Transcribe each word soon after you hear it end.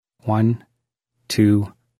1,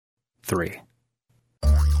 2, 3.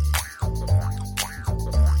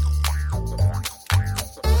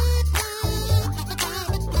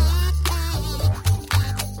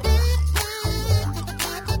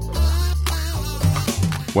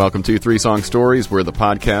 Welcome to Three Song Stories. We're the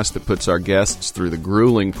podcast that puts our guests through the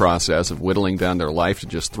grueling process of whittling down their life to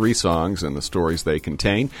just 3 songs and the stories they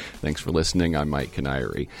contain. Thanks for listening. I'm Mike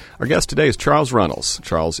Canary. Our guest today is Charles Runnels.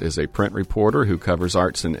 Charles is a print reporter who covers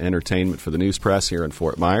arts and entertainment for the news press here in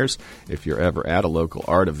Fort Myers. If you're ever at a local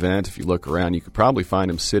art event, if you look around, you could probably find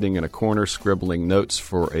him sitting in a corner scribbling notes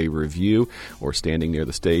for a review or standing near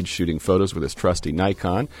the stage shooting photos with his trusty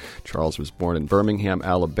Nikon. Charles was born in Birmingham,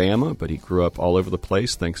 Alabama, but he grew up all over the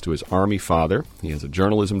place thanks to his Army father. He has a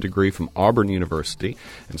journalism degree from Auburn University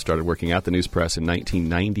and started working at the news press in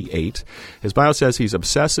 1998. His bio says he's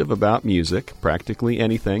obsessive about music, practically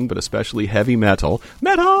anything, but especially heavy metal,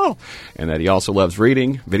 and that he also loves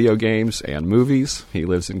reading, video games, and movies. He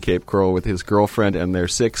lives in Cape Coral with his girlfriend and their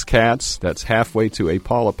 6 cats. That's halfway to a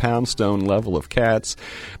Paula Poundstone level of cats.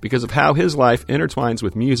 Because of how his life intertwines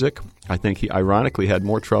with music, I think he ironically had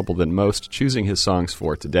more trouble than most choosing his songs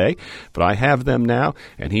for today, but I have them now,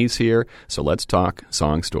 and he's here, so let's talk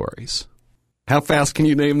song stories. How fast can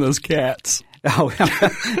you name those cats? Oh,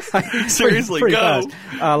 Seriously, pretty go.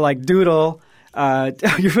 Fast. Like Doodle.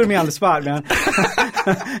 You're putting me on the spot, man.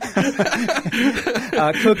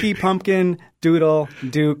 Cookie, Pumpkin, Doodle,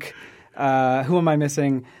 Duke. Who am I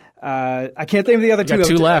missing? I can't think of the other 2. Got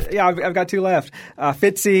 2 left. Yeah, I've got 2 left.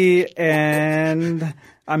 Fitzy and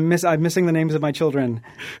I'm missing the names of my children.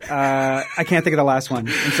 I can't think of the last one.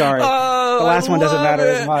 I'm sorry. The last one doesn't matter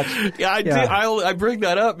as much. Yeah, I bring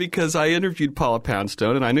that up because I interviewed Paula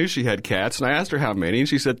Poundstone, and I knew she had cats, and I asked her how many, and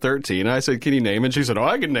she said 13. And I said, can you name them? And she said,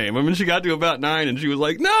 I can name them. And she got to about 9, and she was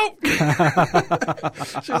like, no.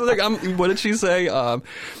 She was like, what did she say?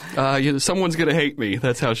 Someone's going to hate me.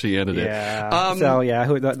 That's how she ended it. Yeah.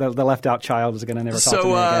 The left out child is going to never talk to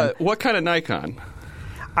me again. What kind of Nikon?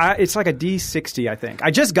 It's like a D60, I think. I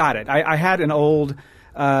just got it. I had an old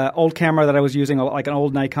camera that I was using, like an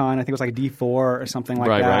old Nikon. I think it was like a D4 or something like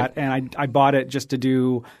that. Right. And I bought it just to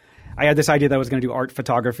do – I had this idea that I was going to do art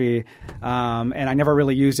photography, and I never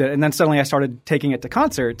really used it. And then suddenly I started taking it to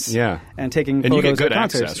concerts and taking photos you get good at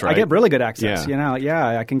concerts. Access, right? I get really good access.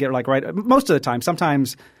 Yeah. I can get most of the time.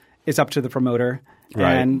 Sometimes it's up to the promoter.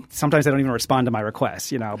 Right. And sometimes they don't even respond to my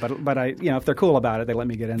requests, But I, if they're cool about it, they let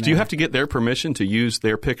me get in there. Do you have to get their permission to use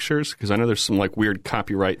their pictures? Because I know there's some like weird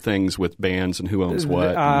copyright things with bands and who owns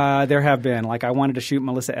what. There have been. Like I wanted to shoot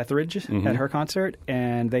Melissa Etheridge at her concert,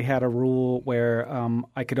 and they had a rule where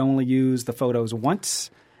I could only use the photos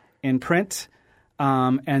once in print,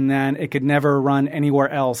 and then it could never run anywhere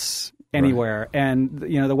else, anywhere. Right. And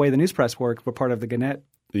the way the news press worked, we're part of the Gannett.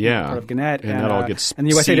 Part of Gannett, and that all gets and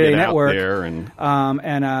the USA Today Network there,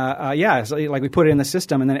 so like we put it in the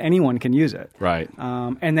system, and then anyone can use it. Right.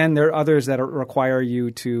 And then there are others that require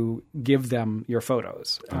you to give them your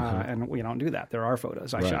photos, and we don't do that. There are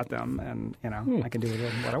photos. I shot them, and I can do with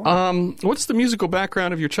them what I want. What's the musical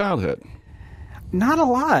background of your childhood? Not a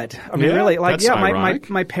lot. I mean, really, ironic.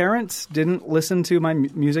 my parents didn't listen to my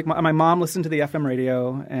music. My mom listened to the FM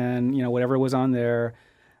radio, and whatever was on there.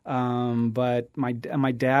 But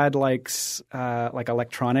my dad likes like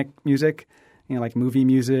electronic music, like movie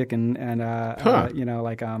music and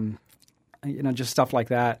just stuff like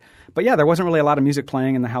that. But yeah, there wasn't really a lot of music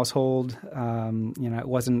playing in the household. It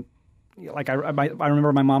wasn't like I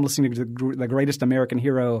remember my mom listening to the Greatest American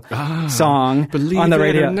Hero song on the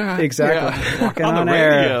radio. Exactly. Walking on the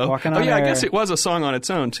radio. Walking on air. I guess it was a song on its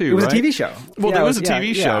own too. It was a TV show. Well, it was a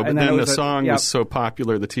TV show, but then the song was so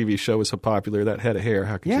popular. The TV show was so popular. That head of hair.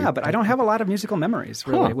 How could you? But I don't have a lot of musical memories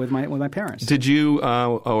really with my parents. Did you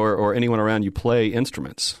or anyone around you play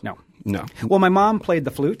instruments? No. Well, my mom played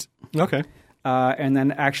the flute. Okay. And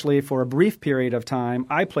then actually for a brief period of time,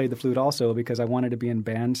 I played the flute also because I wanted to be in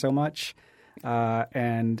band so much.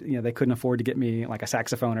 And they couldn't afford to get me like a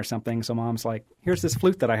saxophone or something. So mom's like, here's this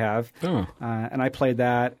flute that I have. And I played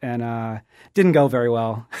that and didn't go very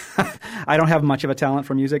well. I don't have much of a talent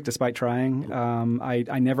for music despite trying.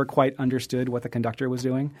 I never quite understood what the conductor was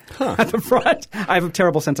doing at the front. I have a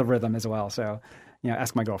terrible sense of rhythm as well. So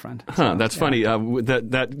ask my girlfriend. That's funny.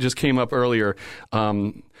 That just came up earlier.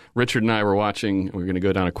 Richard and I were watching, we're going to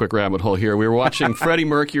go down a quick rabbit hole here. We were watching Freddie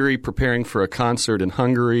Mercury preparing for a concert in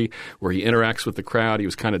Hungary where he interacts with the crowd. He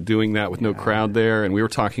was kind of doing that with no crowd there. And we were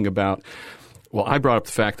talking about, I brought up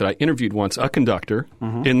the fact that I interviewed once a conductor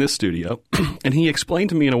in this studio, and he explained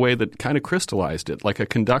to me in a way that kind of crystallized it, like a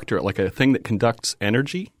conductor, like a thing that conducts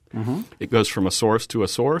energy. It goes from a source to a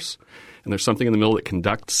source, and there's something in the middle that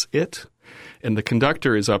conducts it. and the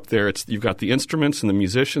conductor is up there. You've got the instruments and the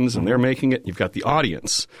musicians, and they're making it. You've got the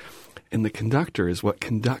audience, and the conductor is what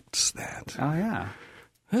conducts that. Oh, yeah.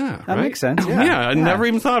 Yeah, that right? makes sense. Yeah, I never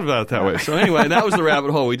even thought about it that way. So anyway, that was the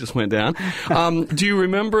rabbit hole we just went down. Do you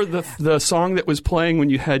remember the song that was playing when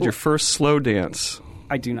you had your first slow dance?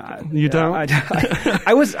 I do not. You don't?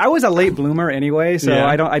 I was a late bloomer anyway, so Yeah.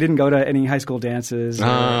 I didn't go to any high school dances or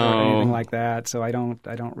Oh. anything like that. So I don't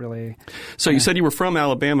really. So you said you were from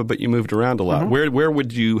Alabama, but you moved around a lot. Where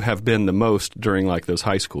would you have been the most during like those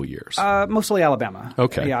high school years? Mostly Alabama.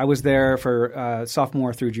 Okay. Yeah, I was there for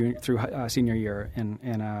sophomore through senior year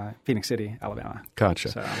in Phoenix City, Alabama. Gotcha.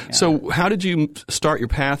 So, So how did you start your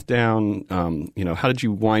path down? How did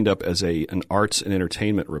you wind up as an arts and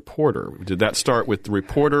entertainment reporter? Did that start with the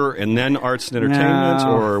reporter and then arts and entertainment,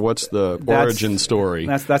 No. or what's the origin story?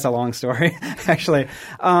 That's a long story, actually.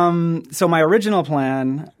 So my original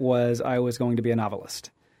plan was I was going to be a novelist.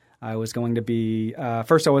 I was going to be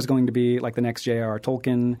first. I was going to be like the next J.R.R.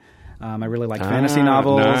 Tolkien. I really liked fantasy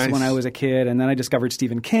novels nice. when I was a kid, and then I discovered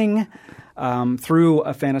Stephen King through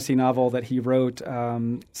a fantasy novel that he wrote,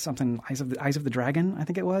 something Eyes of the Dragon, I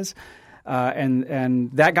think it was,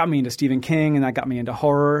 and that got me into Stephen King, and that got me into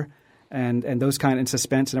horror. And those and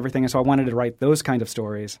suspense and everything. And so I wanted to write those kind of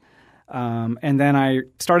stories. And then I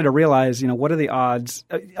started to realize, what are the odds?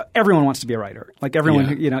 Everyone wants to be a writer. Like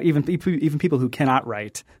everyone, even people who cannot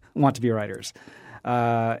write want to be writers.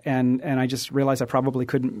 And I just realized I probably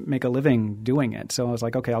couldn't make a living doing it. So I was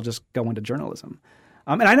like, okay, I'll just go into journalism.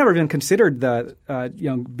 And I never even considered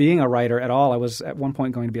being a writer at all. I was at one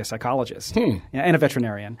point going to be a psychologist and a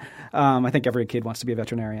veterinarian. I think every kid wants to be a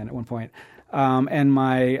veterinarian at one point. And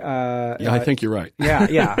my I think you're right.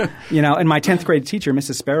 yeah. And my 10th grade teacher,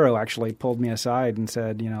 Mrs. Sparrow, actually pulled me aside and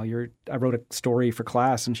said, I wrote a story for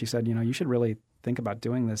class, and she said, you should really think about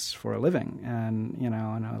doing this for a living. And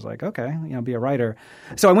and I was like, okay, be a writer.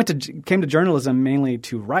 So I came to journalism mainly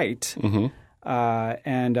to write,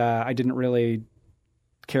 and I didn't really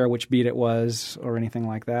care which beat it was or anything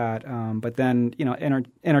like that. But then,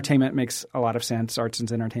 entertainment makes a lot of sense, arts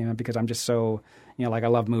and entertainment, because I'm just so, I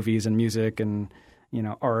love movies and music and,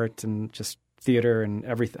 art and just theater and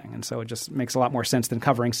everything. And so it just makes a lot more sense than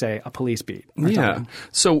covering, say, a police beat. Yeah.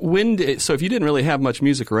 So so if you didn't really have much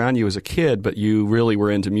music around you as a kid, but you really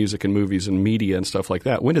were into music and movies and media and stuff like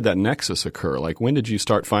that, when did that nexus occur? Like, when did you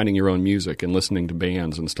start finding your own music and listening to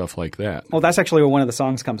bands and stuff like that? Well, that's actually where one of the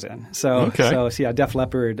songs comes in. So Okay. Def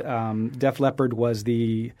Leppard. Def Leppard was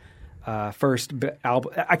the first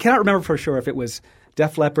album. I cannot remember for sure if it was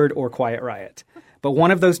Def Leppard or Quiet Riot. But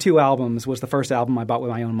one of those two albums was the first album I bought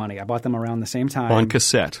with my own money. I bought them around the same time. On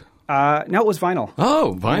cassette? No, it was vinyl.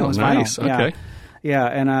 Oh, vinyl. It was Nice. vinyl. Okay. Yeah,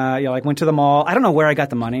 and like went to the mall. I don't know where I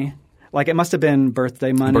got the money. Like it must have been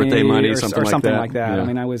birthday money, Birthday money, or something like that. Yeah. I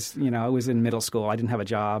mean, I was in middle school. I didn't have a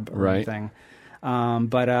job or Right. anything.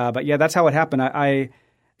 But yeah, that's how it happened.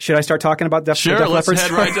 Should I start talking about Def Sure. Leppard? Let's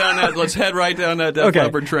head right down that Def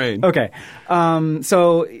Leppard train. Okay.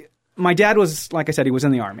 So my dad was, like I said, he was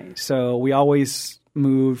in the Army. So we always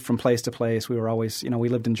moved from place to place. We were always, we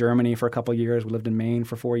lived in Germany for a couple of years. We lived in Maine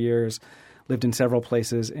for 4 years, lived in several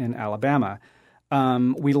places in Alabama.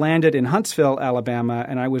 We landed in Huntsville, Alabama,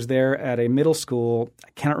 and I was there at a middle school. I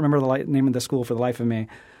cannot remember the name of the school for the life of me,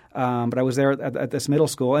 but I was there at this middle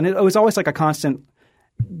school. And it was always like a constant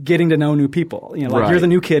getting to know new people. Right. You're the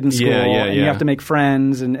new kid in school, and you yeah. have to make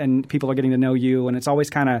friends, and people are getting to know you, and it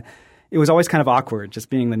was always kind of awkward just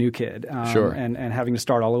being the new kid Sure. and having to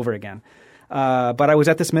start all over again. But I was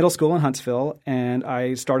at this middle school in Huntsville, and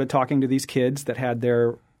I started talking to these kids that had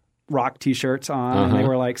their rock T-shirts on, and they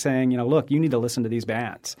were like saying, look, you need to listen to these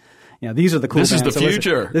bands. These are the cool bands. This is the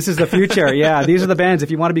future. This is the future. Yeah, these are the bands.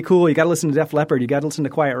 If you want to be cool, you got to listen to Def Leppard. You got to listen to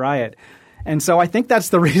Quiet Riot. And so I think that's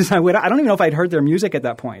the reason I don't even know if I'd heard their music at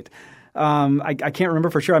that point. I can't remember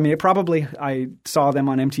for sure. I mean, I saw them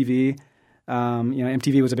on MTV.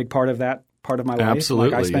 MTV was a big part of that part of my life.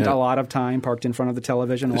 Absolutely. I spent a lot of time parked in front of the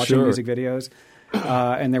television watching Sure. music videos.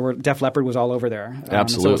 And Def Leppard was all over there.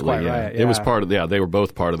 Absolutely. So was Quiet Riot, It was part of they were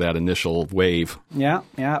both part of that initial wave. Yeah.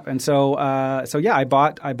 And so I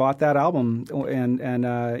bought that album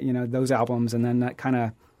and those albums, and then that kind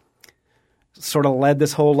of sort of led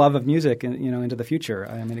this whole love of music into the future.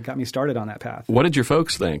 I mean, it got me started on that path. What did your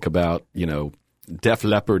folks think about, Def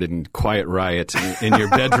Leppard and Quiet Riot in your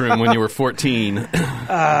bedroom when you were 14?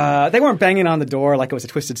 They weren't banging on the door like it was a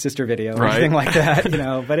Twisted Sister video or anything like that,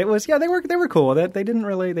 But it was, they were cool. They didn't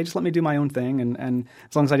really. They just let me do my own thing, and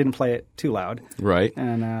as long as I didn't play it too loud, right?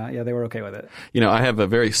 And they were okay with it. I have a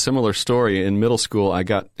very similar story. In middle school, I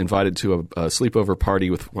got invited to a sleepover party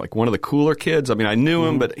with like one of the cooler kids. I mean, I knew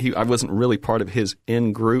him, but I wasn't really part of his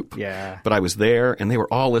in group. Yeah. But I was there, and they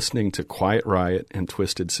were all listening to Quiet Riot and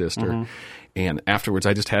Twisted Sister. And afterwards,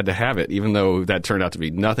 I just had to have it, even though that turned out to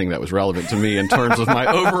be nothing that was relevant to me in terms of my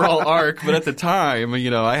overall arc. But at the time,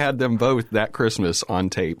 I had them both that Christmas on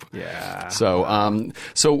tape. Yeah. So,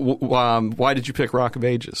 why did you pick Rock of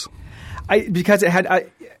Ages? Because it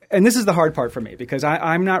had, and this is the hard part for me, because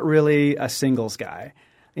I'm not really a singles guy.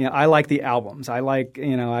 I like the albums. I like,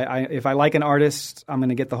 if I like an artist, I'm going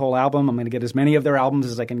to get the whole album. I'm going to get as many of their albums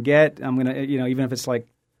as I can get. I'm going to, even if it's like,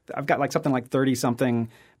 I've got like something like 30-something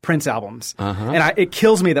Prince albums. And it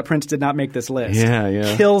kills me that Prince did not make this list.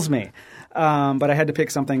 Yeah. Kills me. But I had to pick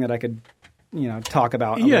something that I could, talk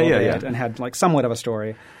about a little bit and had like somewhat of a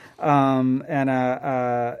story. So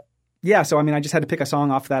I just had to pick a song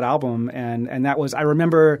off that album, and that was, I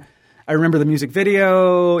remember the music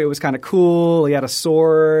video. It was kind of cool. He had a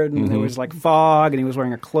sword, and there was like fog, and he was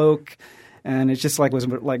wearing a cloak. And it just was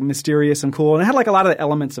like mysterious and cool, and it had like a lot of the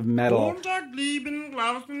elements of metal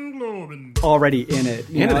already in it.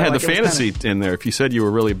 And it had the fantasy in there. If you said you were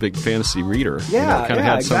really a big fantasy reader, kind of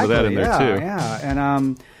had some of that in there too.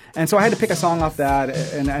 Yeah, and so I had to pick a song off that,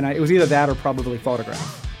 and it was either that or probably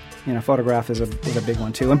Photograph. Photograph is a big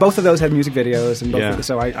one too, and both of those had music videos, and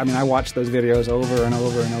so I watched those videos over and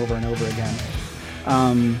over and over and over again.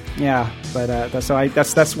 That's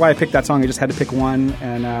why I picked that song. I just had to pick one,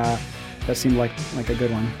 and that seemed like a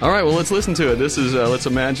good one. All right, well, let's listen to it. This is let's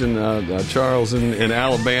imagine Charles in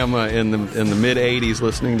Alabama in the mid '80s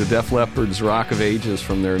listening to Def Leppard's Rock of Ages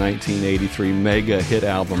from their 1983 mega hit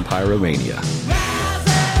album Pyromania.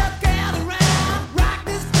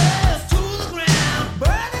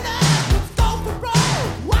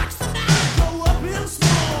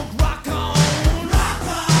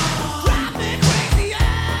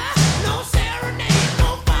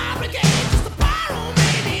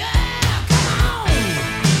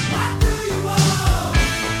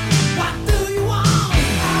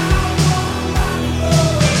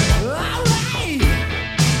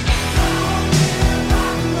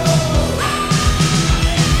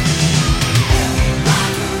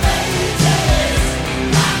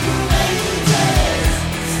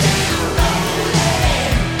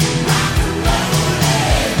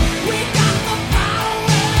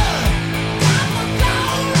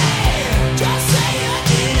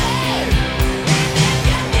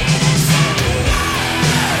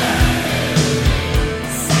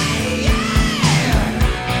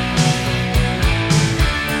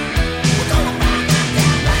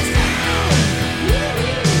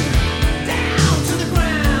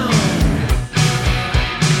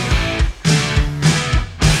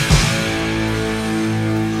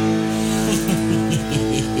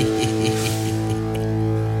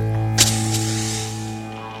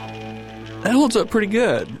 Holds up pretty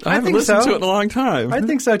good. I haven't listened to it in a long time. I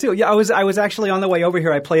think so too. Yeah, I was actually on the way over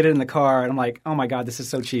here. I played it in the car, and I'm like, oh my god, this is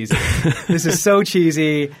so cheesy. This is so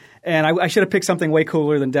cheesy. And I should have picked something way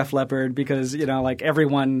cooler than Def Leppard because every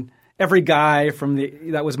guy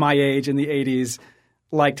that was my age in the '80s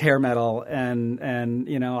liked hair metal, and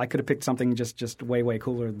I could have picked something just way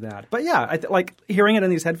cooler than that. But yeah, like hearing it in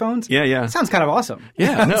these headphones. Yeah, it sounds kind of awesome.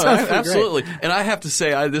 Yeah, no, absolutely. Great. And I have to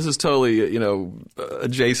say, this is totally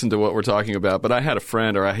adjacent to what we're talking about. But I had a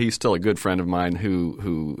friend, he's still a good friend of mine,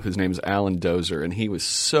 who his name is Alan Dozer, and he was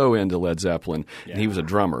so into Led Zeppelin. Yeah. And he was a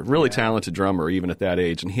drummer, really talented drummer, even at that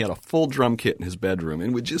age. And he had a full drum kit in his bedroom,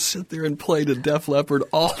 and would just sit there and play to Def Leppard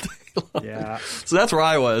all day. Yeah. So that's where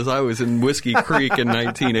I was. I was in Whiskey Creek in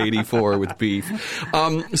 1984 with Beef.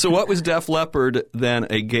 So what was Def Leppard then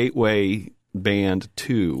a gateway band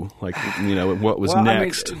to? Like, what was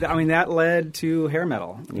next? That led to hair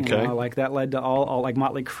metal. That led to all like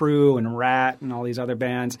Motley Crue and Rat and all these other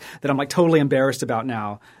bands that I'm like totally embarrassed about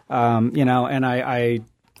now. And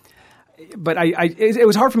it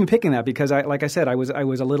was hard for me picking that because like I said, I was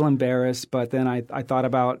a little embarrassed, but then I thought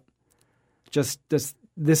about just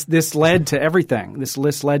this led to everything. This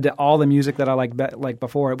list led to all the music that I liked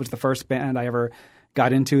before. It was the first band I ever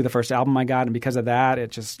got into, the first album I got, and because of that,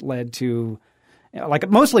 it just led to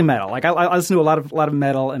mostly metal. Like I listened to a lot of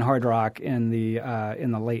metal and hard rock in the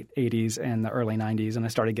late '80s and the early '90s, and I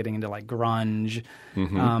started getting into like grunge.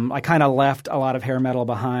 Mm-hmm. I kind of left a lot of hair metal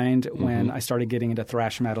behind when I started getting into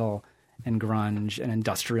thrash metal and grunge and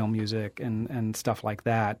industrial music and stuff like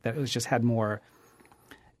that. That was just had more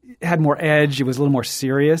edge. It was a little more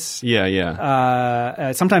serious.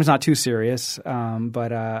 Yeah. Sometimes not too serious,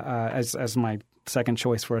 but as my second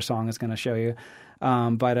choice for a song is going to show you.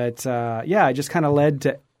 But it just kind of led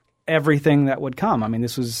to everything that would come. I mean,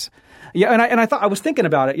 this was, and I was thinking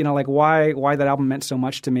about it, like why that album meant so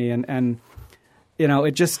much to me, and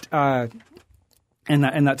it just in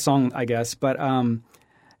that song, I guess. But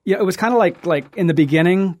it was kind of like in the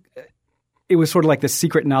beginning, it was sort of like the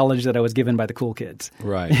secret knowledge that I was given by the cool kids.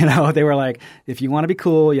 Right. They were like, if you want to be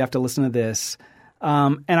cool, you have to listen to this.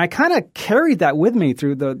 And I kind of carried that with me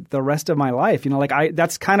through the rest of my life.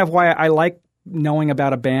 That's kind of why I like knowing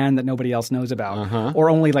about a band that nobody else knows about,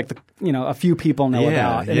 or only like a few people know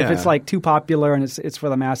about. And if it's like too popular and it's for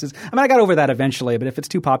the masses, I mean, I got over that eventually. But if it's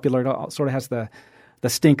too popular, it sort of has the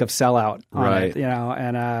stink of sellout on it,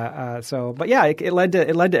 And so, but yeah, it led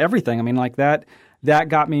to everything. I mean, like that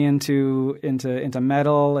got me into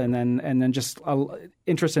metal, and then just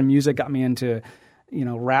interest in music got me into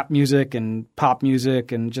rap music and pop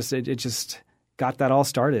music, and just it just got that all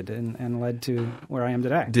started and led to where I am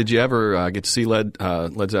today. Did you ever get to see Led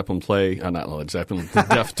Zeppelin play? Not Led Zeppelin,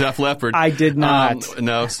 Def Leppard. I did not.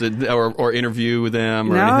 No, or interview with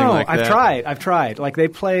them or anything like that. I've tried. Like they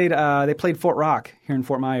played Fort Rock here in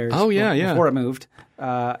Fort Myers. Oh yeah, before it moved,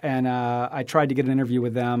 and I tried to get an interview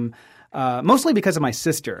with them. Mostly because of my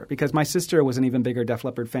sister, because my sister was an even bigger Def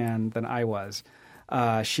Leppard fan than I was.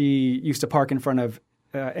 She used to park in front of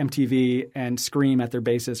MTV and scream at their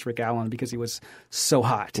bassist Rick Allen because he was so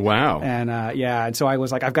hot. Wow. And and so I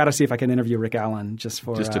was like, I've got to see if I can interview Rick Allen just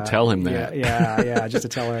to tell him that. Yeah, just to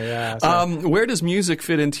tell her. Yeah. So. Where does music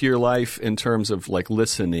fit into your life in terms of like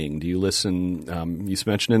listening? Do you listen? You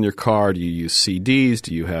mentioned in your car. Do you use CDs?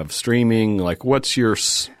 Do you have streaming? Like, what's your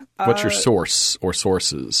source or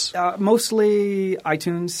sources? Mostly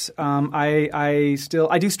iTunes.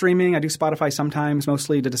 I do streaming. I do Spotify sometimes,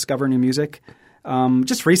 mostly to discover new music.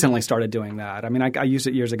 Just recently started doing that. I mean, I used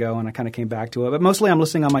it years ago and I kind of came back to it. But mostly I'm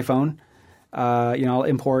listening on my phone. I'll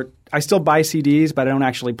import. I still buy CDs, but I don't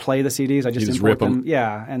actually play the CDs. I just import them.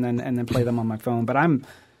 Yeah, and then play them on my phone. But I'm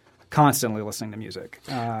constantly listening to music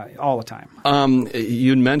all the time.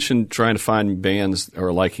 You mentioned trying to find bands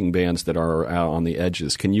or liking bands that are out on the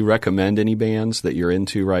edges. Can you recommend any bands that you're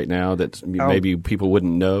into right now that maybe people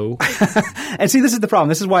wouldn't know? And see, this is the problem.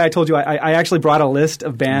 This is why I told you I actually brought a list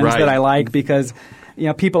of bands that I like, because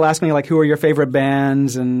people ask me like, who are your favorite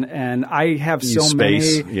bands, and I have so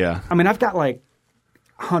many. Yeah. I mean, I've got like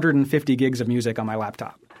 150 gigs of music on my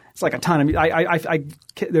laptop. It's like a ton of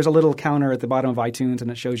there's a little counter at the bottom of iTunes,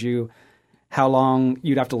 and it shows you how long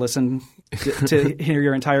you'd have to listen to hear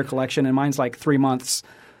your entire collection. And mine's like 3 months,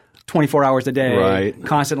 24 hours a day,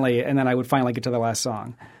 constantly. And then I would finally get to the last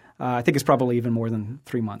song. I think it's probably even more than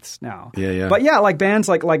 3 months now. Yeah. But yeah, like bands,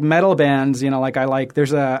 like metal bands,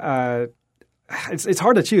 there's it's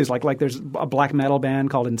hard to choose. Like there's a black metal band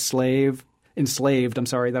called Enslaved, I'm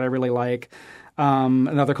sorry, that I really like.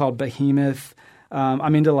 Another called Behemoth.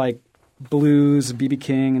 I'm into like blues, B.B.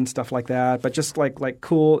 King and stuff like that, but just like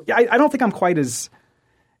cool. Yeah, I don't think I'm quite as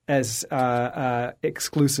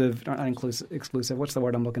exclusive. What's the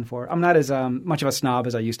word I'm looking for? I'm not as much of a snob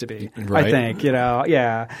as I used to be. Right. I think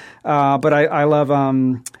yeah. But I love. Let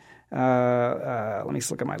me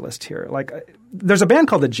just look at my list here. Like, there's a band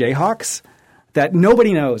called the Jayhawks that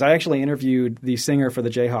nobody knows. I actually interviewed the singer for the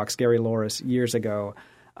Jayhawks, Gary Loris, years ago.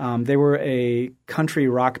 They were a country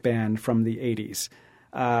rock band from the 80s.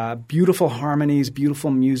 Beautiful harmonies, beautiful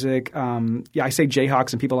music. I say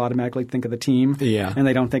Jayhawks and people automatically think of the team, and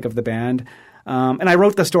they don't think of the band. And I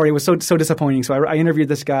wrote the story. It was so disappointing. So I interviewed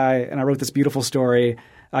this guy, and I wrote this beautiful story.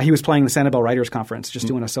 He was playing the Sanibel Writers Conference, just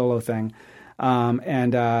doing a solo thing.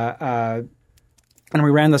 And we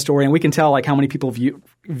ran the story, and we can tell like how many people view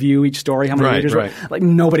each story, how many readers. Right. Like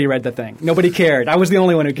nobody read the thing. Nobody cared. I was the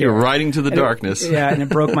only one who cared. You're riding to the darkness. And it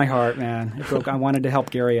broke my heart, man. It broke. I wanted to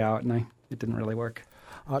help Gary out, and it didn't really work.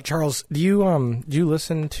 Charles, do you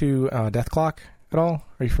listen to Death Clock at all?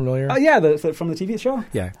 Are you familiar? Yeah, from the TV show.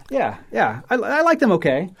 Yeah. I like them.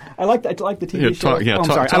 Okay, I like the TV show. I'm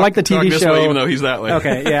sorry. I like the TV show, even though he's that way.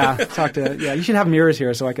 Okay, yeah. You should have mirrors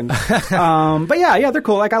here so I can. But yeah, they're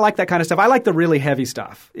cool. Like I like that kind of stuff. I like the really heavy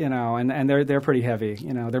stuff, and they're pretty heavy.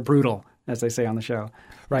 They're brutal, as they say on the show.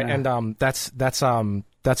 Right, and that's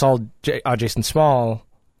all Jason Small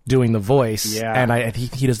doing the voice. Yeah, and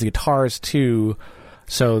he does the guitars too.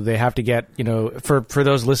 So they have to get, for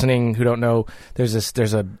those listening who don't know, there's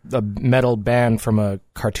a metal band from a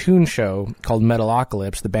cartoon show called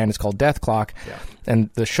Metalocalypse. The band is called Death Clock, and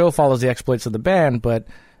the show follows the exploits of the band, but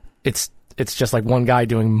it's it's just like one guy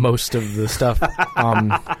doing most of the stuff.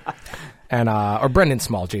 Or Brendan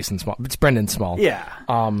Small, Jason Small. It's Brendan Small. Yeah.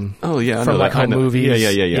 Oh yeah, I from know like that. home movies.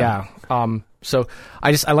 Yeah. So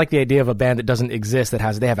I like the idea of a band that doesn't exist they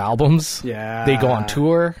have albums. Yeah. They go on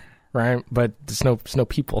tour, right? But there's no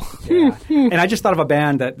people. Yeah. And I just thought of a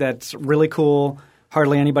band that's really cool.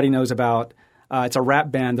 Hardly anybody knows about. It's a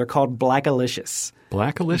rap band. They're called Blackalicious.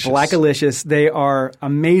 Blackalicious. They are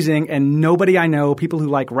amazing, and nobody I know, people who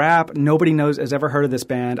like rap, nobody has ever heard of this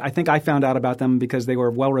band. I think I found out about them because they were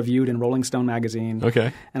well reviewed in Rolling Stone magazine.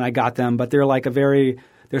 Okay. And I got them, but they're like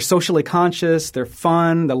they're socially conscious. They're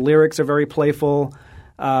fun. The lyrics are very playful.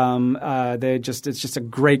 It's just a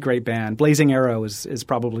great band. Blazing Arrow is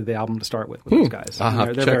probably the album to start with those guys. I'll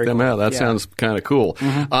have to check them cool. out. That sounds kind of cool.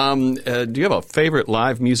 Mm-hmm. Do you have a favorite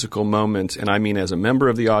live musical moment? And I mean, as a member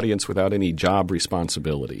of the audience without any job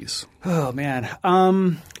responsibilities. Oh man,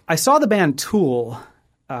 I saw the band Tool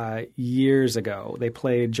years ago. They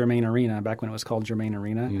played Germain Arena back when it was called Germain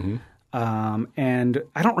Arena. Mm-hmm. And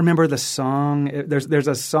I don't remember the song. There's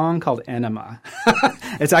a song called Enema.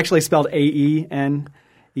 It's actually spelled AENEMA.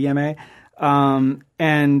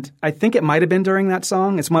 And I think it might have been during that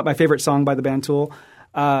song. It's my favorite song by the band Tool.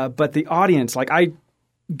 But the audience, like I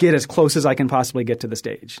get as close as I can possibly get to the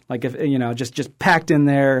stage. Like if just packed in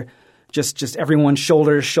there, just everyone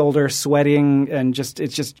shoulder to shoulder, sweating, and it's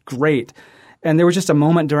just great. And there was just a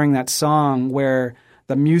moment during that song where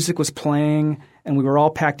the music was playing and we were all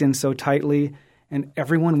packed in so tightly and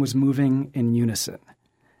everyone was moving in unison.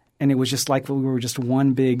 And it was just like we were just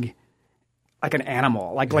one big, like an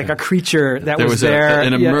animal, like a creature that there was there.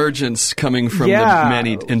 An emergence coming from the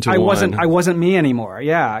many into one. I wasn't me anymore.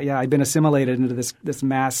 Yeah. I'd been assimilated into this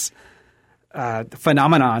mass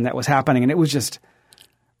phenomenon that was happening, and it was just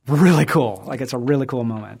really cool. Like it's a really cool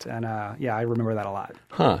moment, and I remember that a lot.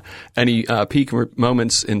 Huh? Any peak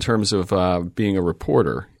moments in terms of being a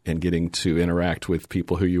reporter and getting to interact with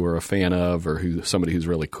people who you were a fan of, or somebody who's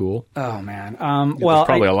really cool? Oh man, there's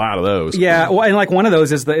probably a lot of those. Yeah, well, and like one of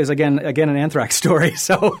those is again an Anthrax story.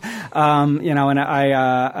 So, and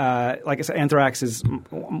I like I said, Anthrax is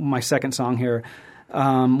my second song here.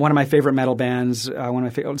 One of my favorite metal bands.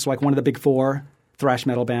 It's like one of the big four thrash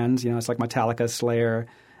metal bands. It's like Metallica, Slayer,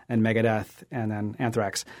 and Megadeth, and then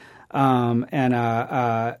Anthrax.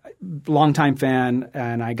 Longtime fan,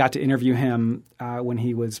 and I got to interview him when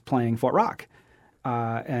he was playing Fort Rock.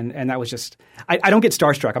 And that was just – I don't get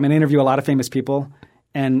starstruck. I mean, I interview a lot of famous people,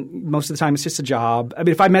 and most of the time it's just a job. I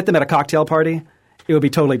mean, if I met them at a cocktail party, it would be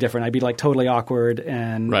totally different. I'd be like totally awkward.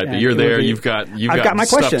 Right, but you're there. You've got my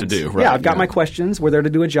stuff questions to do. Right, I've got my questions. We're there to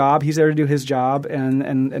do a job. He's there to do his job,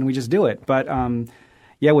 and we just do it. But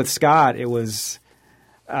with Scott, it was –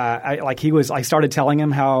 I started telling him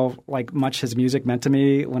how like much his music meant to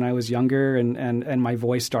me when I was younger, and my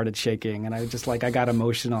voice started shaking, and I got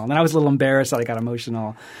emotional, and then I was a little embarrassed that I got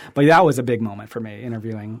emotional, but that was a big moment for me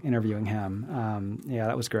interviewing him.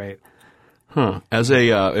 That was great. Huh.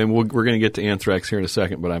 And we're going to get to Anthrax here in a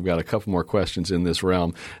second, but I've got a couple more questions in this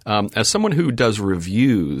realm. As someone who does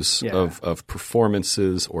reviews of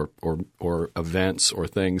performances or events or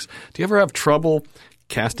things, do you ever have trouble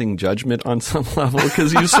casting judgment on some level?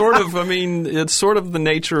 Because you sort of, I mean, it's sort of the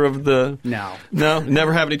nature of the... No,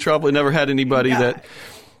 never have any trouble. Never had anybody that...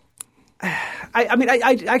 I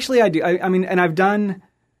do. I mean, and I've done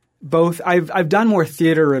both. I've done more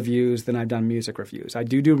theater reviews than I've done music reviews. I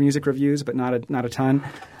do music reviews, but not a ton.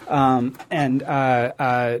 I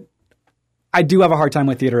do have a hard time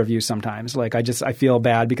with theater reviews sometimes. Like I feel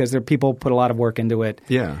bad because people put a lot of work into it.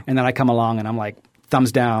 Yeah. And then I come along and I'm like,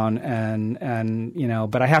 thumbs down, and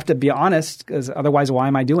but I have to be honest, because otherwise, why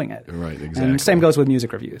am I doing it? Right, exactly. And same goes with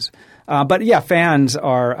music reviews. But yeah, fans of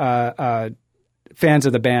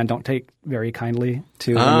the band don't take very kindly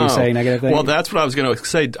to when you say negative things. Well, that's what I was going to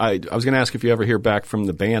say. I was going to ask if you ever hear back from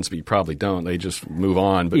the bands, but you probably don't. They just move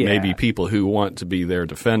on. But maybe people who want to be their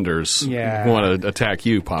defenders want to attack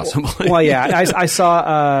you, possibly. Well, yeah. I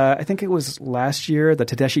saw, I think it was last year, the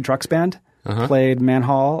Tedeschi Trucks Band played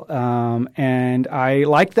Manhall, and I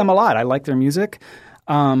liked them a lot. I liked their music.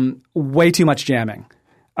 Way too much jamming.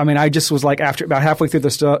 I mean, I just was like, after about halfway through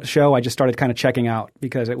the show, I just started kind of checking out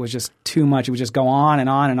because it was just too much. It would just go on and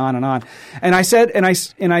on and on and on. And I said, and I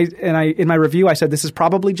in my review, I said, this is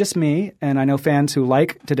probably just me. And I know fans who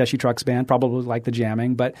like Tedeschi Trucks Band probably like the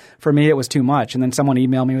jamming, but for me, it was too much. And then someone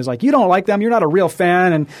emailed me, was like, you don't like them. You're not a real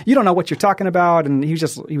fan, and you don't know what you're talking about. And he was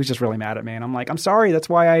just really mad at me. And I'm like, I'm sorry. That's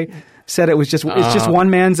why I said it's just one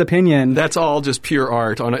man's opinion. That's all just pure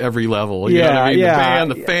art on every level. You know what I mean? The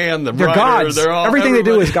band, the fan, the they're writer, gods. they're all everything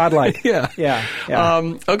everybody. They do is godlike. Yeah.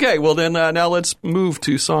 Okay, well then now let's move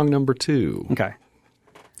to song number 2. Okay.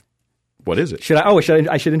 What is it?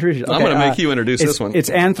 I should introduce it. Okay, I'm going to make you introduce this one. It's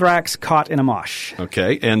Anthrax, Caught in a Mosh.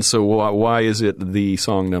 Okay, and so why is it the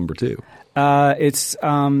song number 2?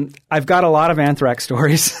 I've got a lot of Anthrax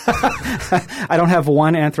stories. I don't have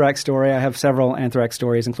one Anthrax story. I have several Anthrax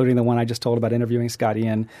stories, including the one I just told about interviewing Scott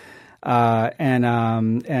Ian.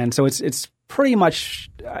 And so it's pretty much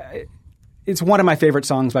it's one of my favorite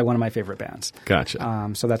songs by one of my favorite bands.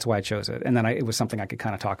 Gotcha. So that's why I chose it. And then it was something I could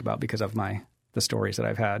kind of talk about because of the stories that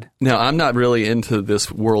I've had. Now, I'm not really into this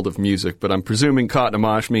world of music, but I'm presuming Caught in a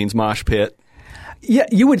Mosh means mosh pit. Yeah,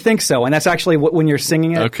 you would think so. And that's actually when you're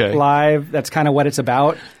singing it live, that's kind of what it's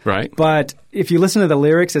about. Right. But if you listen to the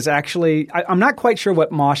lyrics, it's actually – I'm not quite sure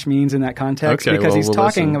what mosh means in that context because he's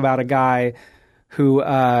talking about a guy who's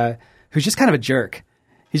just kind of a jerk.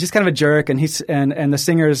 He's just kind of a jerk, and and the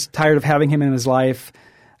singer's tired of having him in his life.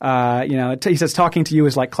 He says, talking to you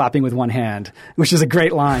is like clapping with one hand, which is a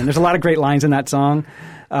great line. There's a lot of great lines in that song.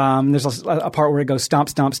 There's a part where it goes stomp,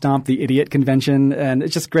 stomp, stomp, the idiot convention, and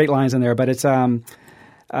it's just great lines in there. But it's forgot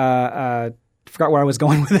where I was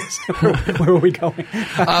going with this. Where were we going?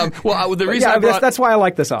 The reason that's why I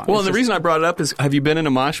like the song. Well, the reason I brought it up is, have you been in a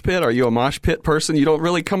mosh pit? Are you a mosh pit person? You don't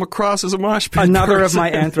really come across as a mosh pit Another person. of my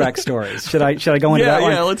Anthrax stories. Should I go into that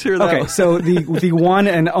one? Yeah, let's hear that. Okay, so the one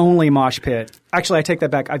and only mosh pit. Actually, I take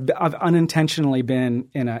that back. I've unintentionally been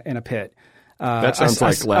in a pit. That sounds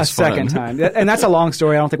like less fun. A second time, and that's a long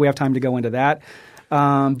story. I don't think we have time to go into that.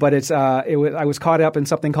 But I was caught up in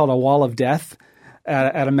something called a wall of death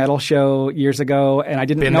at a metal show years ago, and I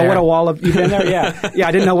didn't know what a wall of – you've been there? Yeah.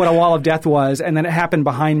 I didn't know what a wall of death was, and then it happened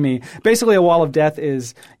behind me. Basically, a wall of death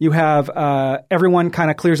is you have everyone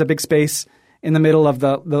kind of clears a big space in the middle of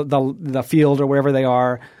the field or wherever they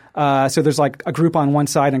are. So there's like a group on one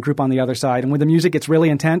side and a group on the other side, and when the music gets really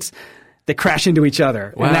intense – they crash into each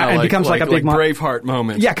other. Wow, and it becomes like a big Braveheart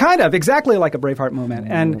moment. Yeah, kind of. Exactly like a Braveheart moment.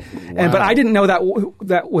 But I didn't know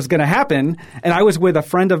that was going to happen. And I was with a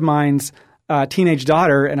friend of mine's teenage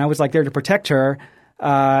daughter, and I was like there to protect her.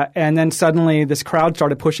 And then suddenly this crowd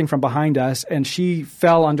started pushing from behind us, and she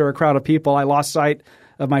fell under a crowd of people. I lost sight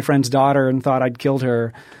of my friend's daughter and thought I'd killed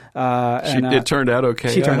her. It turned out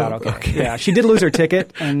okay. She turned out okay. Yeah, she did lose her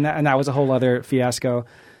ticket, and that was a whole other fiasco.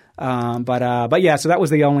 But yeah, so that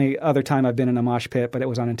was the only other time I've been in a mosh pit, but it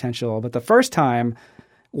was unintentional. But the first time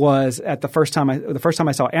was the first time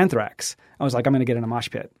I saw Anthrax. I was like, I'm going to get in a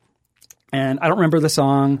mosh pit, and I don't remember the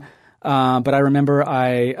song, but I remember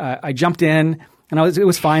I jumped in, and it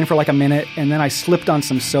was fine for like a minute, and then I slipped on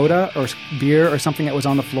some soda or beer or something that was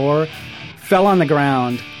on the floor, fell on the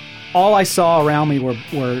ground. All I saw around me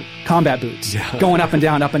were combat boots going up and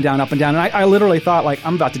down, up and down, up and down. And I literally thought, like,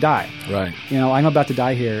 I'm about to die. Right. I'm about to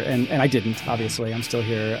die here. And I didn't, obviously. I'm still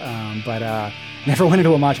here. But never went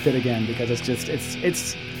into a mosh pit again because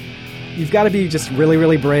it's you've got to be just really,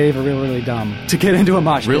 really brave or really, really dumb to get into a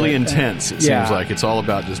mosh pit. Really intense, it seems like. It's all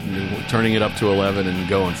about just turning it up to 11 and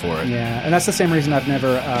going for it. Yeah, and that's the same reason I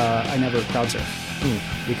never crowd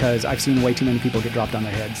surf. Because I've seen way too many people get dropped on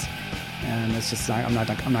their heads. And it's just I'm not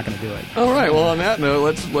going to do it. All right. Well, on that note,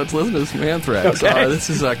 let's listen to some Anthrax. Okay.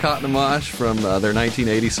 This is Caught in a Mosh from their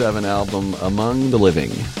 1987 album Among the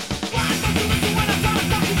Living.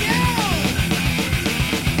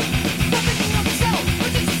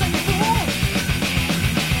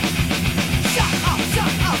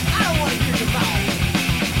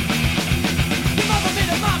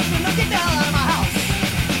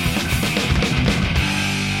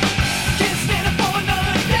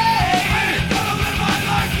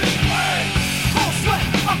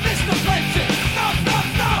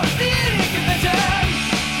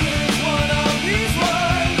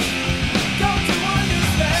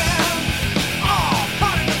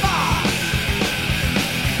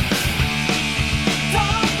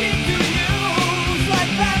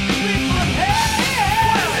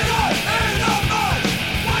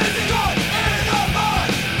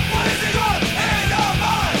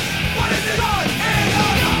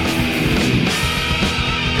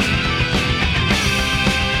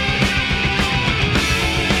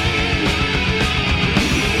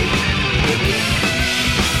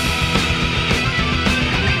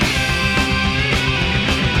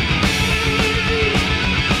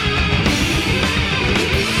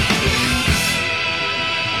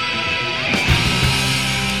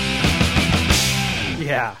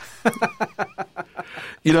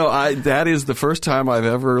 Yeah. That is the first time I've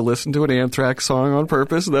ever listened to an Anthrax song on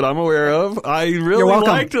purpose that I'm aware of. I really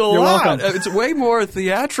liked it a lot. Welcome. It's way more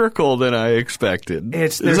theatrical than I expected.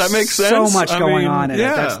 Does that make sense? So much going on in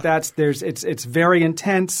it. It's very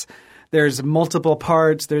intense. There's multiple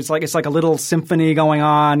parts. It's like a little symphony going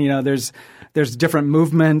on. There's there's different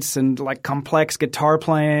movements and like complex guitar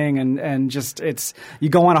playing and just you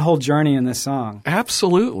go on a whole journey in this song.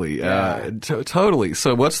 Absolutely. Totally.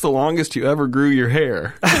 So what's the longest you ever grew your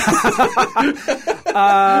hair?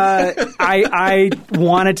 I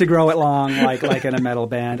wanted to grow it long, like in a metal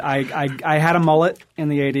band. I had a mullet in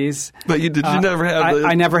the 80s. But you never had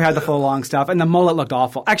I never had the full long stuff, and the mullet looked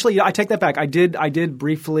awful. Actually, I take that back. I did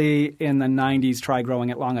briefly in the 90s try growing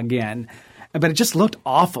it long again. But it just looked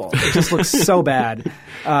awful. It just looked so bad. Do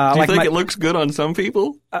you think it looks good on some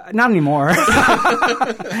people? Not anymore,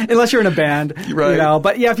 unless you're in a band, right? You know.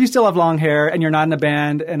 But yeah, if you still have long hair and you're not in a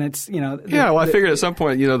band, and it's I figured at some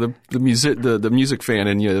point, the music fan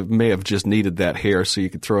in you may have just needed that hair so you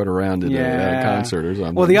could throw it around at a concert or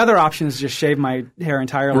something. Well, the other option is just shave my hair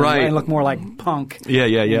entirely, right, and look more like punk. Yeah.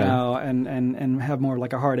 You know, and have more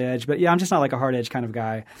like a hard edge. But yeah, I'm just not like a hard edge kind of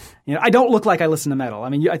guy. You know, I don't look like I listen to metal. I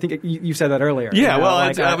mean, I think you said that earlier. Yeah, well,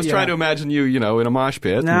 I was trying to imagine you, in a mosh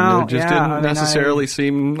pit. No, and it just didn't necessarily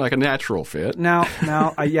seem like a natural fit. No.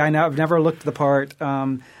 I've never looked the part.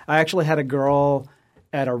 I actually had a girl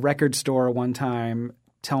at a record store one time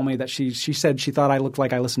tell me that she said she thought I looked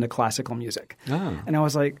like I listened to classical music. Oh. And I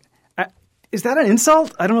was like, is that an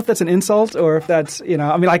insult? I don't know if that's an insult or if that's,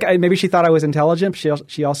 maybe she thought I was intelligent.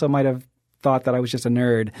 She also might have thought that I was just a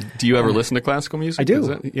nerd. Do you ever listen to classical music? I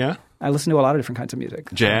do. Yeah? I listen to a lot of different kinds of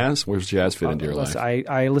music. Jazz? Where's jazz fit into your life?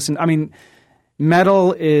 I listen. I mean,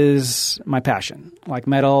 metal is my passion, like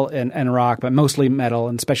metal and rock, but mostly metal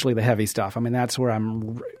and especially the heavy stuff. I mean, that's where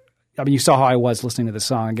you saw how I was listening to the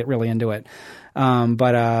song and get really into it.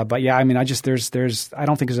 But yeah, I mean, I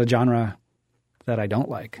don't think there's a genre that I don't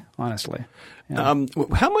like, honestly. Yeah.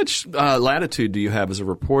 How much latitude do you have as a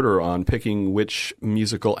reporter on picking which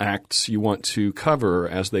musical acts you want to cover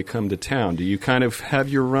as they come to town? Do you kind of have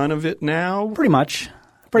your run of it now? Pretty much.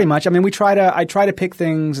 I mean, I try to pick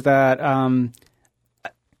things that. I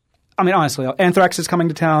mean, honestly, Anthrax is coming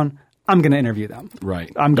to town. I'm going to interview them.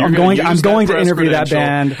 Right. I'm going to interview that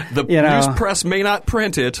band. The news press may not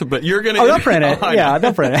print it, but you're going to. Oh, they'll print it. Yeah,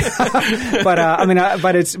 they'll print it.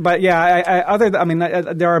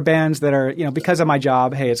 There are bands that are, because of my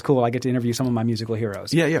job. Hey, it's cool. I get to interview some of my musical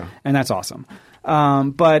heroes. Yeah. And that's awesome.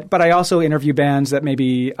 But I also interview bands that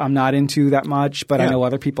maybe I'm not into that much, but I know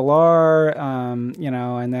other people are.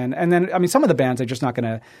 And then I mean, some of the bands are just not going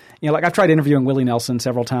to. Like I've tried interviewing Willie Nelson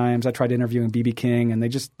several times. I tried interviewing B.B. King, and they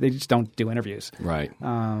just don't do interviews. Right.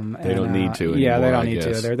 They don't need to anymore, yeah, they don't need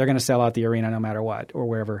to. They're going to sell out the arena no matter what, or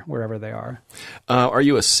wherever they are. Are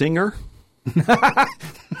you a singer?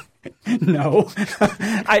 No.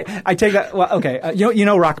 I take that. Well, okay. You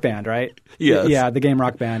know Rock Band, right? Yes. Yeah, the game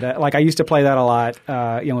Rock Band. Like I used to play that a lot,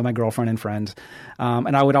 with my girlfriend and friends,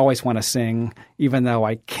 and I would always want to sing, even though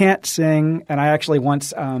I can't sing. And I actually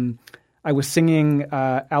once. I was singing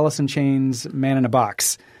Alice in Chains' "Man in a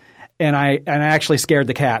Box," and I actually scared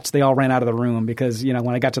the cats. They all ran out of the room because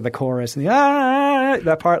when I got to the chorus and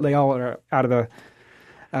that part, they all were out of the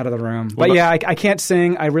room. But yeah, I can't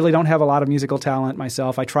sing. I really don't have a lot of musical talent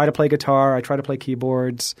myself. I try to play guitar. I try to play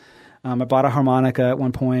keyboards. I bought a harmonica at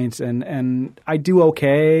one point, and I do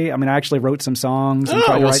okay. I mean, I actually wrote some songs. And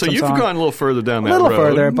tried to write so some you've songs. Gone a little further down that road. A little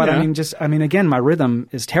further, but yeah. Again, my rhythm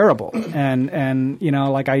is terrible, and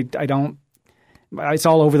like I don't. It's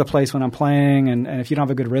all over the place when I'm playing, and if you don't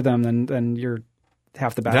have a good rhythm, then you're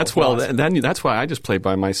half the battle. That's why I just play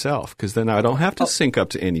by myself, because then I don't have to sync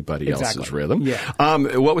up to anybody else's rhythm. Yeah.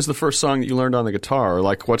 What was the first song that you learned on the guitar? Or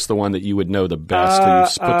like, what's the one that you would know the best?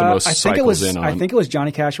 That you put the most cycles in on? I think it was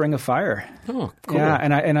Johnny Cash, "Ring of Fire." Oh, cool. Yeah,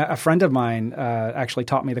 and a friend of mine actually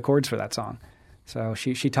taught me the chords for that song. So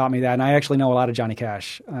she taught me that, and I actually know a lot of Johnny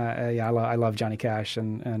Cash. I love Johnny Cash,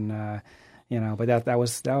 and but that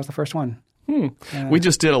was the first one. We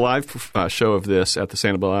just did a live show of this at the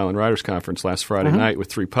Sanibel Island Writers Conference last Friday night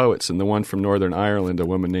with three poets, and the one from Northern Ireland, a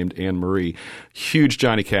woman named Anne Marie, huge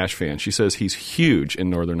Johnny Cash fan. She says he's huge in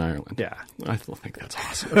Northern Ireland. Yeah. I think that's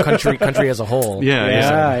awesome. Country as a whole.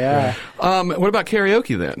 Yeah. What about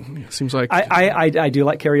karaoke then? Seems like I do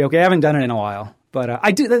like karaoke. I haven't done it in a while, but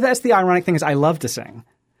I do. That's the ironic thing is I love to sing.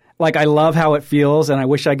 Like, I love how it feels, and I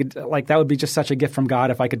wish I could, like, that would be just such a gift from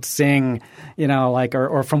God if I could sing,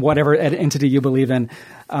 or from whatever entity you believe in.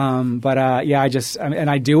 And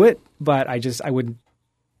I do it, but I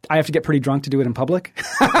have to get pretty drunk to do it in public.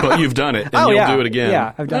 But you've done it, and you'll do it again.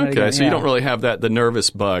 Yeah, I've done it again. Okay, so you don't really have the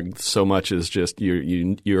nervous bug so much as just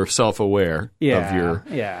you're self-aware of your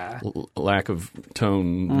lack of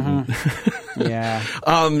tone. Mm-hmm. Yeah.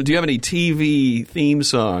 Do you have any TV theme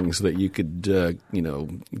songs that you could,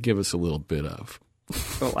 give us a little bit of?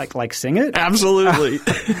 Like sing it? Absolutely.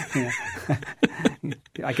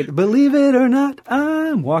 I could believe it or not,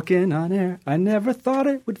 I'm walking on air. I never thought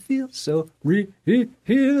it would feel so real.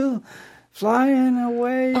 Flying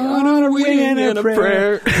away on a wing and a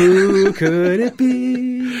prayer. Who could it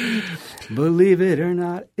be? Believe it or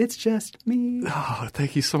not, it's just me. Oh,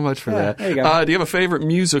 thank you so much for that. There you go. Do you have a favorite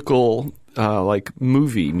musical, like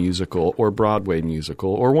movie musical or Broadway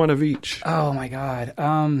musical, or one of each? Oh my God!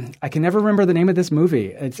 I can never remember the name of this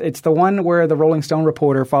movie. It's the one where the Rolling Stone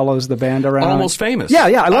reporter follows the band around. Almost Famous. Yeah,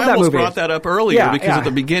 I love that movie. I almost brought that up earlier because yeah. at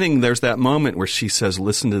the beginning there's that moment where she says,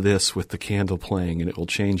 "Listen to this with the candle playing, and it will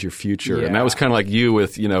change your future." Yeah. And that was kind of like you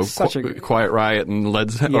with Quiet Riot and or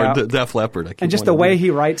Def Leppard. And just the way he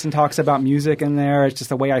writes and talks about music in there, it's just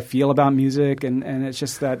the way I feel about music, and it's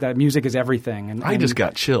just that music is everything. And I just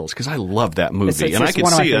got chills because I love that movie, it's and I can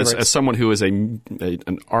one of my see favorites. as someone who is an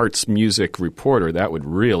arts music reporter, that would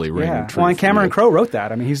really ring true. Well, and Cameron for you. Crowe wrote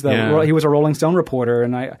that. I mean, he was a Rolling Stone reporter,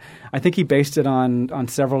 and I think he based it on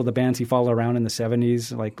several of the bands he followed around in the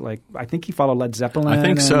 70s. Like I think he followed Led Zeppelin. I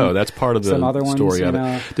think so. That's part of the some other story ones,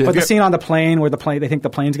 of it. But the scene on the plane where they think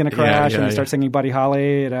the plane's going to crash and they start singing Buddy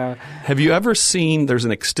Holly. Have you ever seen? There's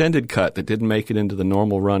an extended cut that didn't make it into the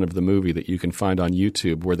normal run of the movie that you can find on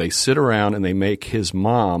YouTube, where they sit around and they make his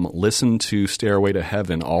mom listen to Stairway to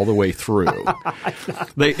Heaven all the way through.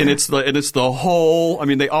 It's the whole. I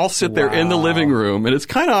mean, they all sit there in the living room, and it's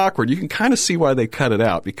kind of awkward. You can kind of see why they cut it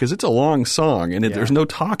out because it's a long song, and there's no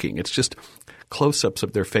talking. It's just close-ups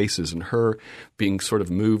of their faces and her being sort of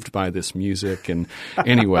moved by this music. And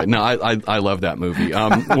anyway, no, I love that movie.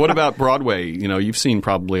 What about Broadway? You've seen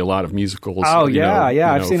probably a lot of musicals. Oh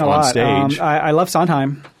I've seen a lot. Stage. I love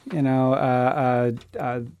Sondheim.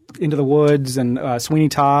 Into the Woods and Sweeney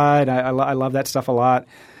Todd. I love that stuff a lot.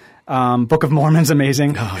 Book of Mormon's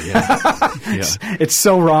amazing. Oh, yeah. It's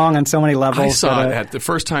so wrong on so many levels. I saw it at the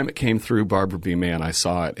first time it came through Barbara B. Mann. I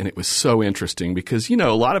saw it, and it was so interesting because, a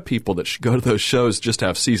lot of people that go to those shows just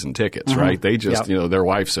have season tickets, right? They just, their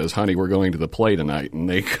wife says, honey, we're going to the play tonight, and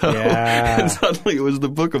they go. Yeah. And suddenly it was the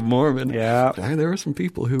Book of Mormon. Yeah. There were some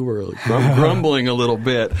people who were grumbling a little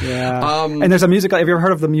bit. Yeah. And there's a musical. Have you ever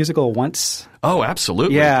heard of the musical Once? Oh,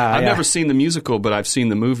 absolutely. Yeah, I've never seen the musical, but I've seen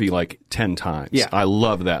the movie like 10 times. Yeah. I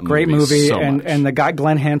love that movie. Great movie. So much. And the guy,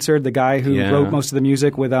 Glenn Hansard, the guy who wrote most of the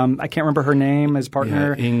music with, I can't remember her name, his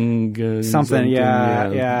partner. Inga something.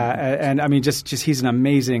 Yeah. And I mean, just he's an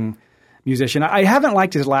amazing musician. I haven't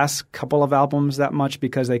liked his last couple of albums that much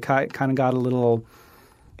because they kind of got a little,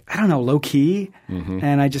 I don't know, low key,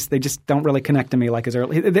 and they just don't really connect to me like his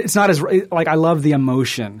early. It's not as like I love the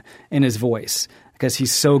emotion in his voice because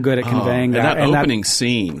he's so good at conveying that. And that opening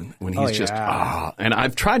scene when he's and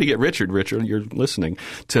I've tried to get Richard, you're listening,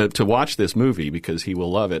 to watch this movie because he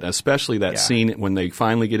will love it, especially that scene when they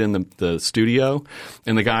finally get in the studio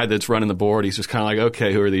and the guy that's running the board, he's just kind of like,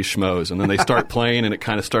 okay, who are these schmoes? And then they start playing and it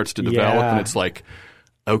kind of starts to develop and it's like,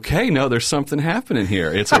 okay, no, there's something happening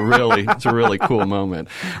here. It's a really cool moment.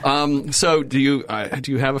 So do you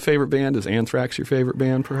have a favorite band? Is Anthrax your favorite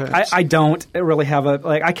band, perhaps? I don't really have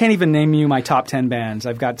I can't even name you my top 10 bands.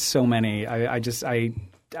 I've got so many.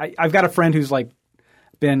 I've got a friend who's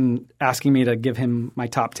been asking me to give him my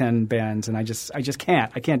top 10 bands, and I just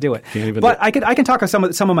can't. I can't do it. But I can talk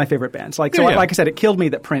about some of my favorite bands. Like I said, it killed me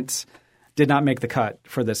that Prince did not make the cut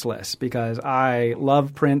for this list because I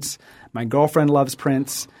love Prince. My girlfriend loves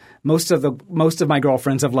Prince. Most of my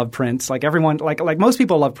girlfriends have loved Prince. Like everyone, like most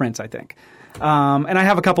people love Prince, I think. And I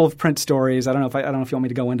have a couple of Prince stories. I don't know if you want me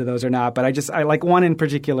to go into those or not, but I like one in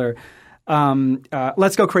particular.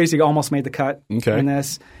 Let's Go Crazy almost made the cut in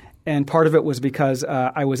this, and part of it was because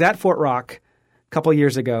I was at Fort Rock a couple of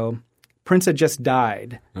years ago. Prince had just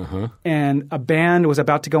died, and a band was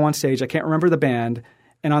about to go on stage. I can't remember the band.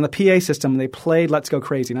 And on the PA system, they played Let's Go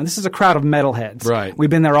Crazy. Now, this is a crowd of metalheads. Right. We've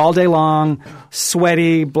been there all day long,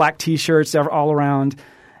 sweaty, black T-shirts all around.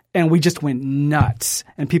 And we just went nuts.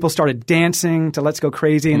 And people started dancing to Let's Go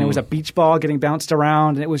Crazy. And there was a beach ball getting bounced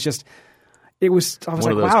around. And I was like,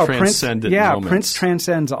 wow, Prince. Prince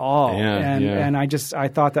transcends all. And I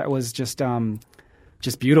thought that was just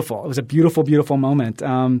beautiful. It was a beautiful, beautiful moment.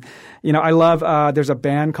 I love. There's a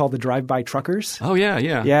band called the Drive-By Truckers. Oh yeah.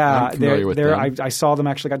 I'm familiar with them. I saw them.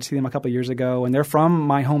 Actually, got to see them a couple of years ago, and they're from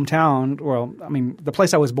my hometown. Well, I mean, the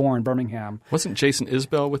place I was born, Birmingham. Wasn't Jason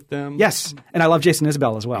Isbell with them? Yes, and I love Jason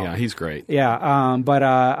Isbell as well. Yeah, he's great. Yeah,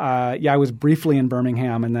 I was briefly in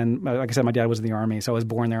Birmingham, and then, like I said, my dad was in the Army, so I was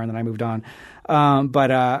born there, and then I moved on. I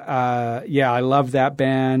love that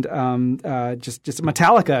band. Just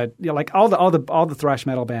Metallica, like all the thrash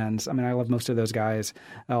metal bands. I mean, I love most of those guys,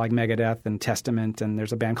 like Megadeth and Testament, and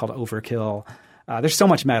there's a band called Overkill. There's so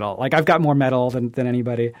much metal. Like I've got more metal than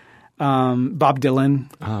anybody. Bob Dylan.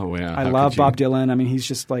 Oh, yeah. I love Bob Dylan. I mean, he's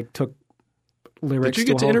just like took lyrics. Did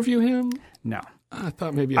you get to interview him? No. I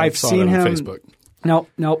thought maybe I've saw seen it on him. Facebook.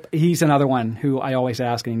 Nope. He's another one who I always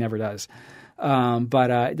ask and he never does. But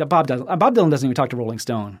Bob Dylan doesn't even talk to Rolling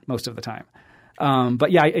Stone most of the time.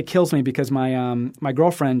 But yeah, it kills me because my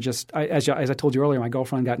girlfriend as I told you earlier, my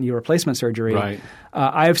girlfriend got knee replacement surgery. Right.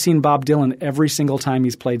 I have seen Bob Dylan every single time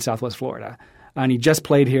he's played Southwest Florida. And he just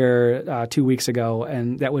played here 2 weeks ago,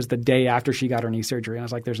 and that was the day after she got her knee surgery. And I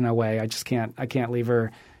was like, "There's no way. I can't leave her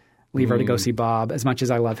to go see Bob. As much as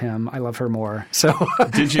I love him, I love her more." So,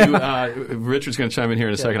 did you? Richard's going to chime in here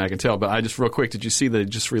in a second. I can tell, but I just real quick. Did you see they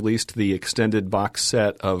just released the extended box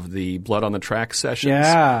set of the Blood on the Track sessions?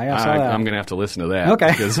 Yeah, I saw that. I'm going to have to listen to that.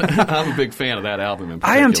 Okay, because I'm a big fan of that album. In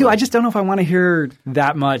particular. I am too. I just don't know if I want to hear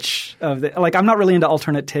that much of the. Like, I'm not really into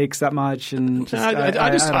alternate takes that much, and just,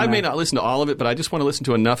 I may not listen to all of it, but I just want to listen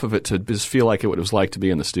to enough of it to just feel like what it was like to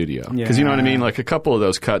be in the studio. Because you know what I mean. Like a couple of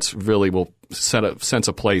those cuts really will sense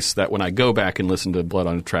a place that when I go back and listen to Blood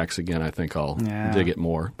on the Tracks again, I think I'll dig it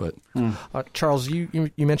more. But Charles,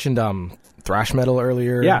 you mentioned thrash metal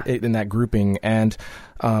earlier in that grouping, and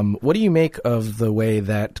what do you make of the way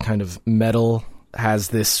that kind of metal has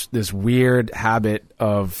this weird habit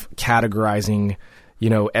of categorizing,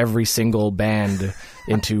 every single band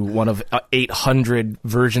into one of 800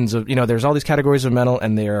 versions of, there's all these categories of metal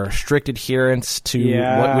and there are strict adherence to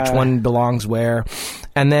which one belongs where.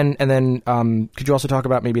 And then could you also talk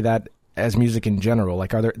about maybe that as music in general?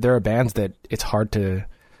 Like, there are bands that it's hard to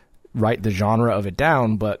write the genre of it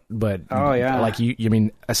down, but like you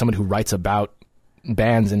mean, as someone who writes about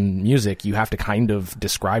bands and music, you have to kind of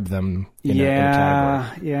describe them in a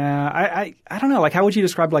category. Yeah. I don't know. Like, how would you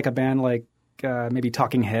describe like a band like maybe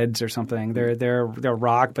Talking Heads or something? They're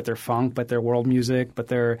rock, but they're funk, but they're world music, but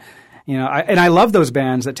they're and I love those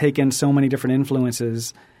bands that take in so many different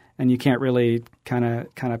influences, and you can't really kind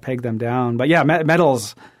of peg them down. But yeah,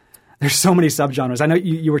 metal's. There's so many subgenres. I know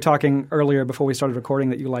you were talking earlier before we started recording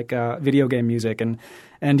that you like video game music, and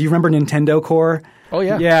do you remember Nintendo Core? Oh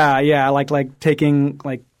yeah, yeah, like taking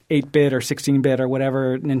like 8-bit or 16-bit or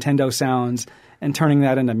whatever Nintendo sounds and turning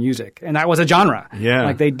that into music, and that was a genre. Yeah,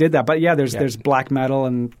 like they did that. But yeah, there's black metal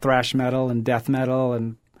and thrash metal and death metal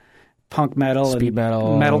and punk metal, speed and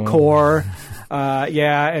metal, metalcore.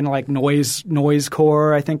 And like noise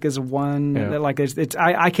core, I think is one. Yeah. Like it's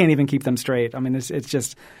I can't even keep them straight. I mean, it's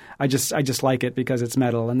just. I just like it because it's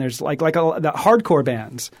metal, and there's like the hardcore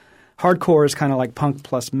bands. Hardcore is kind of like punk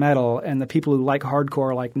plus metal, and the people who like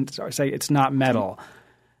hardcore say it's not metal,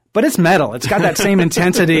 but it's metal. It's got that same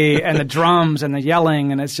intensity and the drums and the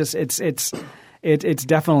yelling, and it's just it's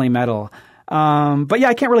definitely metal. But yeah,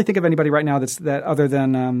 I can't really think of anybody right now that other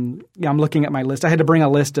than I'm looking at my list. I had to bring a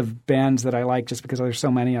list of bands that I like just because there's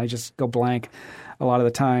so many. I just go blank a lot of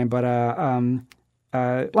the time, but.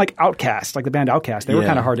 Like Outkast, like the band Outkast, they were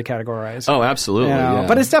kind of hard to categorize. Oh, absolutely. Yeah.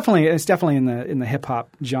 But it's definitely in the hip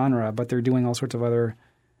hop genre. But they're doing all sorts of other.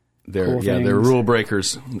 Cool things. They're rule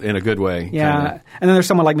breakers in a good way. Yeah, kinda. And then there's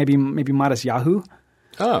someone like maybe Modest Yahoo,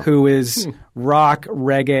 who is rock,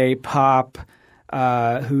 reggae, pop.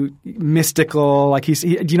 Who mystical? Like do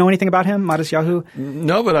you know anything about him, Modest Yahoo?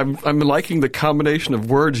 No, but I'm liking the combination of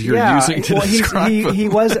words you're using to describe him. He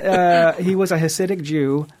was a Hasidic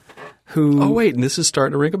Jew. Who? Oh wait, and this is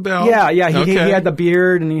starting to ring a bell. Yeah. He had the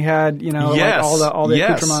beard, and he had like all the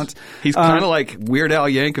accoutrements. He's kind of like Weird Al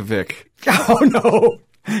Yankovic. Oh no,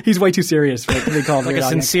 he's way too serious for to be called like a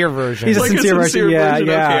sincere version. He's a sincere version. Yeah.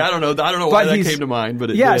 Okay, I don't know why that came to mind,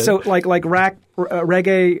 but it did. So like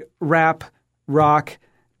reggae, rap, rock,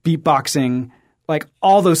 beatboxing. Like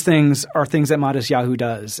all those things are things that Modest Yahoo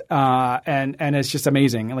does, and it's just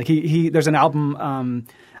amazing. Like there's an album.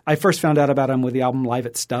 I first found out about him with the album Live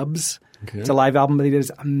at Stubbs. Okay. It's a live album that he did. It's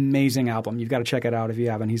an amazing album. You've got to check it out if you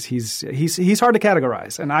haven't. He's hard to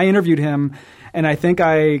categorize. And I interviewed him, and I think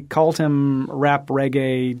I called him rap,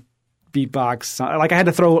 reggae, beatbox. Like I had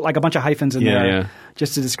to throw like a bunch of hyphens in there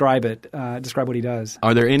just to describe what he does.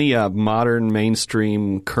 Are there any modern,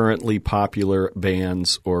 mainstream, currently popular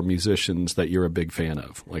bands or musicians that you're a big fan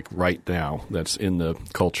of, like right now, that's in the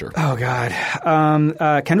culture? Oh God,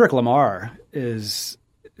 Kendrick Lamar is.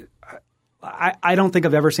 I don't think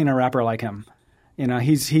I've ever seen a rapper like him.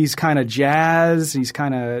 He's kind of jazz. He's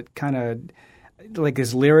kind of like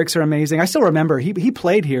his lyrics are amazing. I still remember he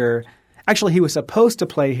played here. Actually, he was supposed to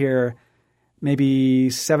play here maybe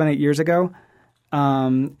 7-8 years ago,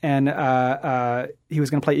 and he was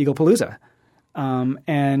going to play Eaglepalooza.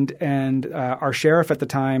 And our sheriff at the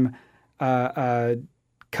time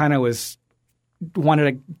kind of was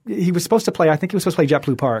he was supposed to play, I think he was supposed to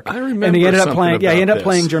play JetBlue Park. I remember and he ended up playing, he ended up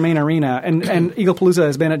playing Germain Arena. And Eaglepalooza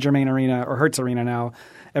has been at Germain Arena or Hertz Arena now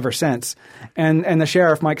ever since. And the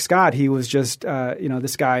sheriff, Mike Scott, he was just,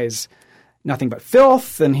 this guy is nothing but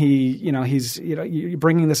filth, and he's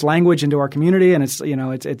bringing this language into our community, and it's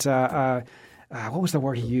what was the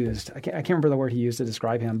word he used? I can't remember the word he used to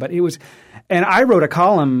describe him, but it was. And I wrote a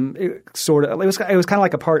column, It was kind of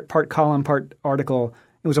like a part column, part article.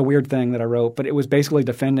 It was a weird thing that I wrote, but it was basically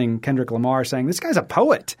defending Kendrick Lamar, saying this guy's a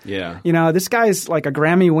poet. Yeah, this guy's like a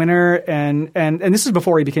Grammy winner, and this is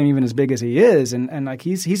before he became even as big as he is, and like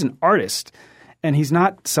he's an artist, and he's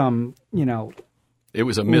not some It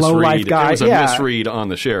was a misread. Guy. It was a misread on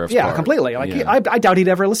the sheriff's part. Yeah, completely. I doubt he'd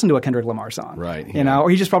ever listen to a Kendrick Lamar song. Right. Or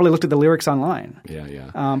he just probably looked at the lyrics online.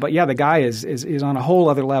 Yeah. But yeah, the guy is on a whole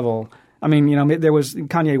other level. I mean, there was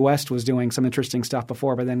Kanye West was doing some interesting stuff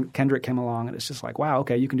before, but then Kendrick came along, and it's just like, wow,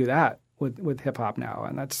 okay, you can do that with hip hop now,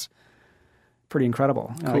 and that's pretty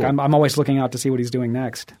incredible. Cool. Like, I'm always looking out to see what he's doing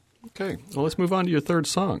next. Okay, well, let's move on to your third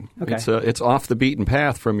song. Okay. It's off the beaten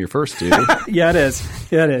path from your first two. Yeah, it is.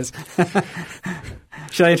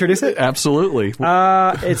 Should I introduce it? Absolutely.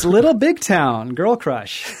 It's Little Big Town, Girl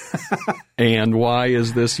Crush. And why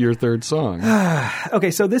is this your third song?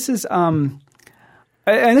 Okay, so this is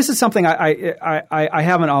and this is something I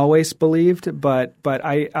haven't always believed, but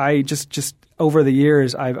I just over the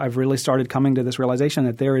years I've really started coming to this realization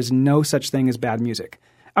that there is no such thing as bad music.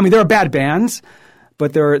 I mean, there are bad bands,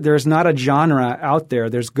 but there's not a genre out there.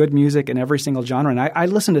 There's good music in every single genre, and I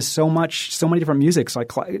listen to so many different musics, like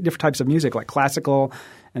different types of music, like classical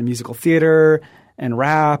and musical theater and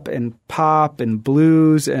rap and pop and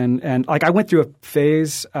blues and like I went through a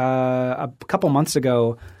phase a couple months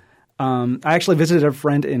ago. I actually visited a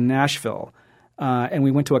friend in Nashville, and we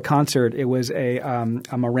went to a concert. It was a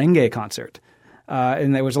merengue concert.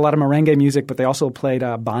 And there was a lot of merengue music, but they also played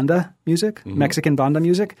banda music, Mexican banda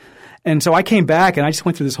music. And so I came back, and I just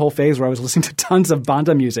went through this whole phase where I was listening to tons of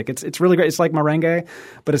banda music. It's really great. It's like merengue,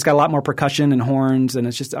 but it's got a lot more percussion and horns, and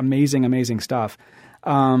it's just amazing, amazing stuff.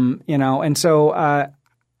 And so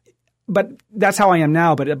but that's how I am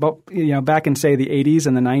now. But back in, say, the 80s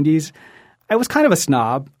and the 90s, I was kind of a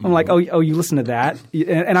snob. I'm like, oh, you listen to that?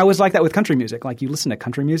 And I was like that with country music. Like, you listen to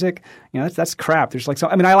country music, that's crap. There's like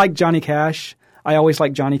I like Johnny Cash. I always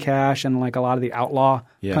liked Johnny Cash and like a lot of the outlaw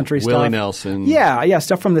country stuff. Willie Nelson. Yeah,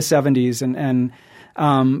 stuff from the 70s.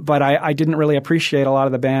 But I didn't really appreciate a lot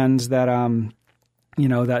of the bands that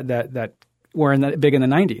that were big in the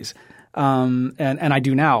 90s. And I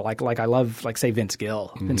do now. Like I love, like, say, Vince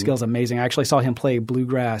Gill. Vince Gill's amazing. I actually saw him play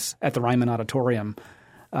bluegrass at the Ryman Auditorium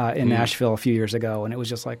in Nashville a few years ago, and it was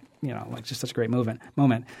just like just such a great moment.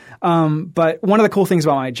 But one of the cool things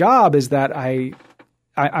about my job is that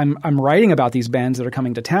I'm writing about these bands that are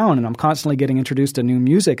coming to town, and I'm constantly getting introduced to new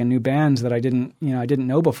music and new bands that I didn't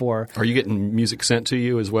know before. Are you getting music sent to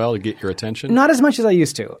you as well to get your attention? Not as much as I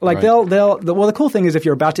used to. Like, right. The cool thing is, if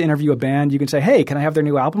you're about to interview a band, you can say, "Hey, can I have their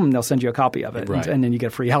new album?" And they'll send you a copy of it, right. and then you get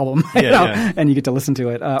a free album, and you get to listen to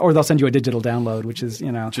it, or they'll send you a digital download, which is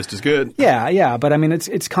just as good. Yeah. But I mean,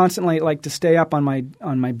 it's constantly like, to stay up on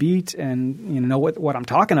my beat and know what I'm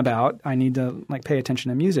talking about. I need to like pay attention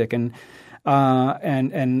to music and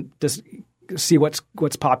just see what's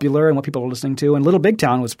popular and what people are listening to. And Little Big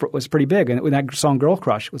Town was pretty big, and that song "Girl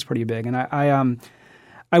Crush" was pretty big. And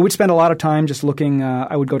I would spend a lot of time just looking.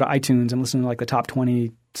 I would go to iTunes and listen to like the top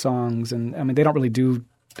 20 songs. And I mean, they don't really do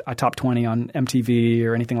a top 20 on MTV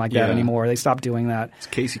or anything like that anymore. They stopped doing that. Is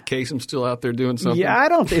Casey Kasem still out there doing something?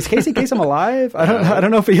 Yeah, is Casey Kasem alive? I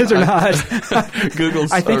don't know if he is or not.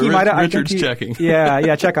 Google's. I think he might. Richard's checking.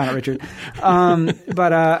 Yeah, check on it, Richard.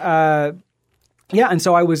 Yeah, and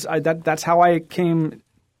so that's how I came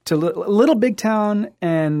to Little Big Town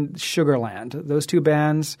and Sugarland. Those two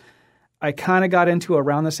bands I kind of got into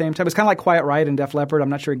around the same time. It's kind of like Quiet Riot and Def Leppard. I'm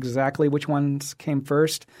not sure exactly which ones came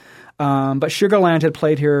first. But Sugarland had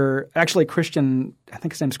played here. Actually, Christian, I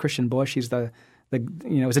think his name's Christian Bush. He's it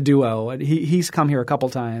was a duo. He's come here a couple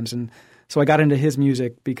times, and so I got into his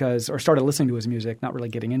music started listening to his music, not really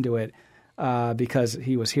getting into it because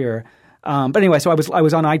he was here. But anyway, so I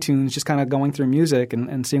was on iTunes just kind of going through music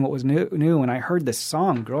and seeing what was new, and I heard this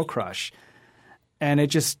song, Girl Crush, and I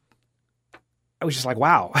was just like,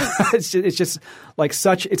 wow. it's just like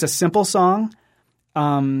it's a simple song.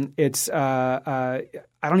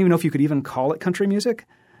 I don't even know if you could even call it country music.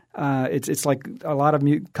 It's like a lot of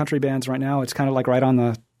country bands right now. It's kind of like right on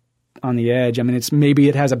the edge. I mean, maybe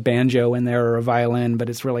it has a banjo in there or a violin, but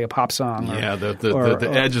it's really a pop song.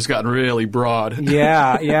 The edge has gotten really broad.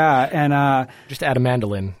 Yeah, and just add a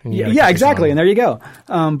mandolin. Yeah, exactly, and there you go.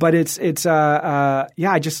 But I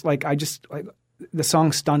just the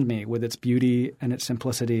song stunned me with its beauty and its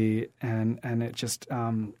simplicity, and it just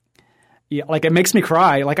like it makes me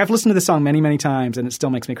cry. Like I've listened to this song many, many times, and it still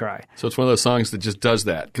makes me cry. So it's one of those songs that just does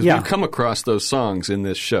that. Because we've come across those songs in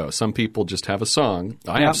this show. Some people just have a song.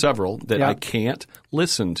 I have several that I can't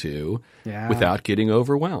listen to without getting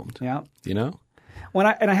overwhelmed. Yeah, you know.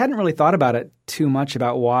 I hadn't really thought about it too much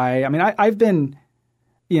about why. I mean, I've been,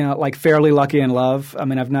 like fairly lucky in love. I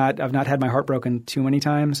mean, I've not had my heart broken too many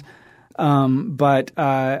times, but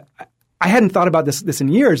I hadn't thought about this in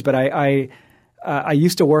years. But I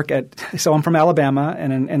used to work so I'm from Alabama,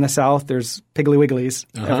 and in the South there's Piggly Wigglies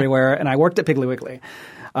everywhere, and I worked at Piggly Wiggly.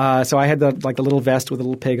 So I had the little vest with a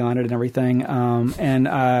little pig on it and everything.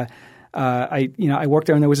 I worked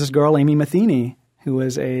there, and there was this girl, Amy Matheny, who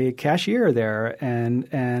was a cashier there, and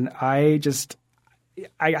I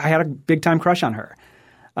had a big time crush on her,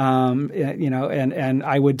 and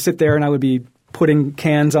I would sit there and I would be putting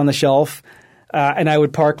cans on the shelf, and I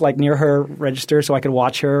would park near her register so I could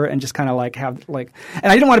watch her and just kind of and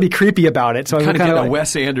I didn't want to be creepy about it, so I would kind of a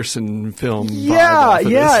Wes Anderson film. Yeah,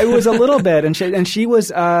 it was a little bit, and she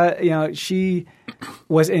was, she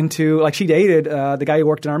was into she dated the guy who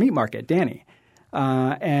worked in our meat market, Danny.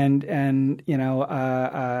 And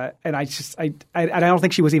I don't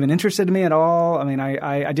think she was even interested in me at all. I mean,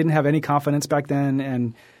 I didn't have any confidence back then,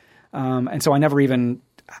 and so I never even.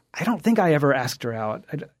 I don't think I ever asked her out.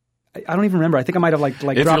 I don't even remember. I think I might have if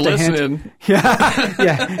dropped you're a hint.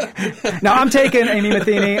 Yeah. No, I'm taken, Amy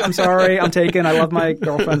Matheny. I'm sorry, I'm taken. I love my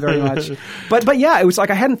girlfriend very much. But yeah, it was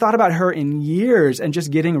I hadn't thought about her in years, and just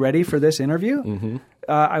getting ready for this interview. Mm-hmm.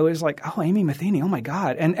 I was like, oh, Amy Matheny, oh my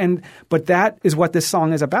God. But that is what this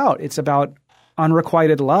song is about. It's about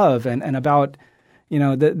unrequited love, and about,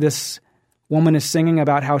 this woman is singing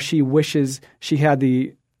about how she wishes she had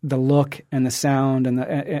the look and the sound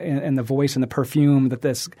and the voice and the perfume that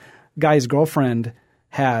this guy's girlfriend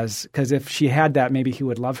has, because if she had that, maybe he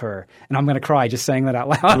would love her. And I'm going to cry just saying that out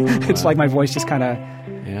loud. It's like my voice just kind of,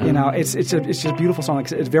 it's just a beautiful song.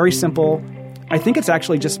 It's very simple. I think it's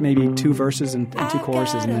actually just maybe 2 verses and 2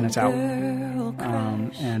 choruses, and then it's out.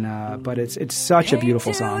 But it's such a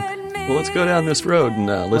beautiful song. Well, let's go down this road and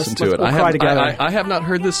listen to it. We'll cry together. I have not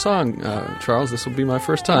heard this song, Charles. This will be my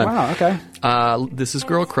first time. Oh, wow, okay. This is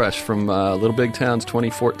Girl Crush from Little Big Town's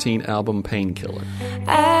 2014 album Painkiller.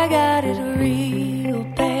 I got it real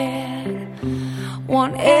bad.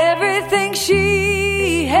 Want everything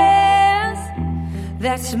she has.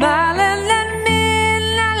 That smile and that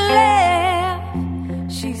midnight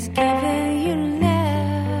laugh she's giving you now.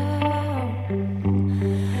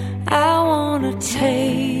 I wanna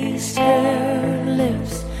taste her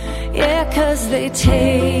lips, yeah, 'cause they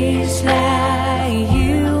taste like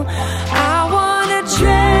you. I wanna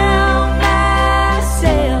drown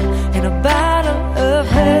myself in a bottle of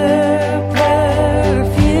her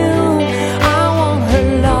perfume. I want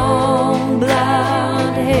her long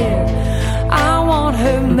blonde hair. I want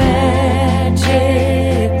her magic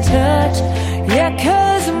touch, yeah,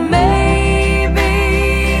 'cause maybe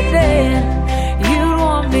then you'd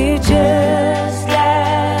want me just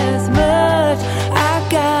as much. I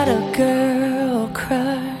got a girl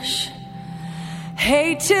crush.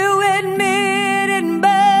 Hate to admit it,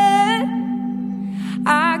 but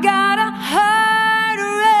I got a heart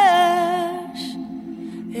rush.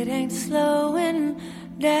 It ain't slowing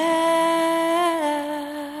down.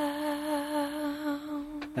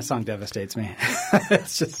 That song devastates me.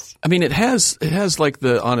 It's just. I mean, it has like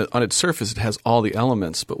on its surface, it has all the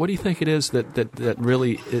elements. But what do you think it is that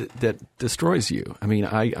really that destroys you? I mean,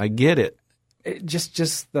 I get it. It's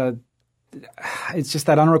just that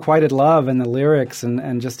unrequited love and the lyrics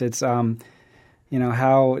and just it's how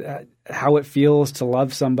it feels to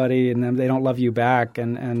love somebody and then they don't love you back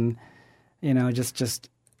and just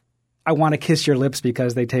I want to kiss your lips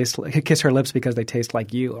because they kiss her lips because they taste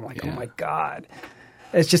like you. I'm like, oh my God.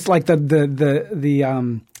 It's just like the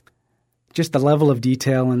just the level of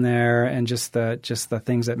detail in there and just the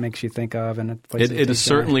things that makes you think of. And it is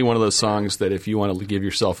certainly one of those songs that if you want to give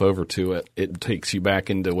yourself over to it, it takes you back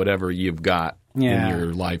into whatever you've got in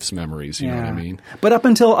your life's memories. You know what I mean? But up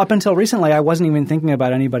until recently, I wasn't even thinking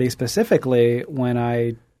about anybody specifically when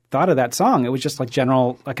I thought of that song. It was just like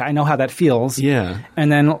general, like I know how that feels. Yeah.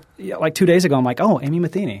 And then like 2 days ago, I'm like, oh, Amy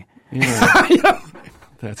Matheny. Yeah.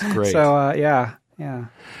 That's great. So yeah.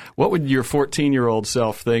 What would your 14-year-old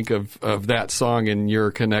self think of that song and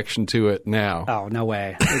your connection to it now? Oh, no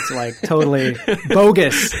way. It's like totally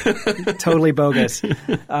bogus. Totally bogus. He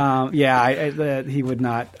would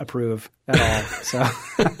not approve at all. So,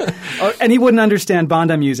 and he wouldn't understand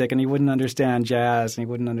banda music, and he wouldn't understand jazz, and he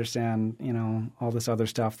wouldn't understand, all this other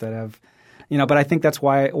stuff that have, But I think that's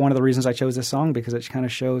why one of the reasons I chose this song, because it kind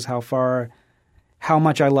of shows how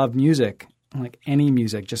much I love music, like any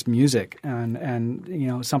music, just music,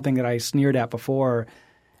 and something that I sneered at before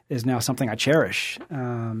is now something I cherish.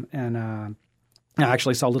 I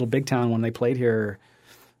actually saw Little Big Town when they played here.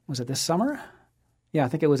 Was it this summer? Yeah, I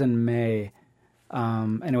think it was in May.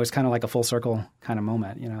 And it was kind of like a full circle kind of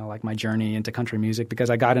moment, like my journey into country music, because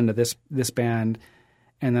I got into this band,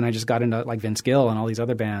 and then I just got into like Vince Gill and all these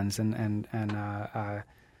other bands, and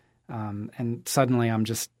suddenly I'm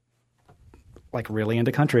just like really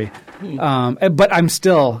into country. But I'm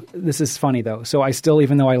still. This is funny though. So I still,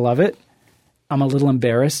 even though I love it, I'm a little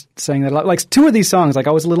embarrassed saying that. Like two of these songs, like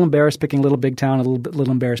I was a little embarrassed picking Little Big Town, a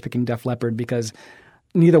little embarrassed picking Def Leppard, because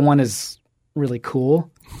neither one is really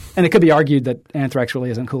cool. And it could be argued that Anthrax really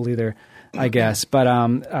isn't cool either, I guess. But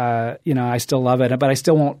I still love it. But I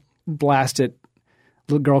still won't blast it,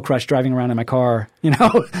 Little Girl Crush, driving around in my car,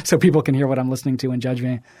 so people can hear what I'm listening to and judge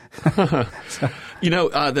me. That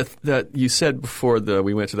you said before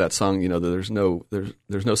we went to that song, that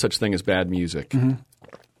there's no such thing as bad music. Mm-hmm.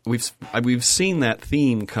 We've seen that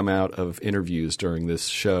theme come out of interviews during this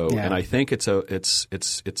show, and I think it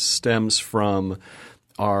stems from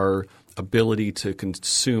our ability to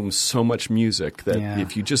consume so much music that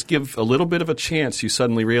if you just give a little bit of a chance, you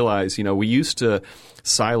suddenly realize, we used to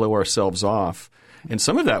silo ourselves off. And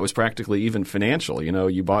some of that was practically even financial.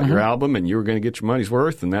 You bought your album and you were going to get your money's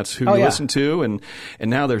worth, and that's who you listen to. And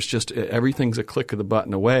now there's just everything's a click of the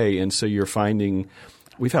button away. And so you're finding –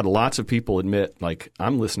 we've had lots of people admit, like,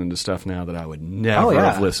 I'm listening to stuff now that I would never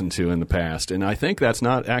have listened to in the past. And I think that's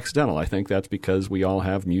not accidental. I think that's because we all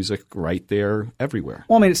have music right there everywhere.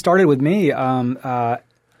 Well, I mean, it started with me.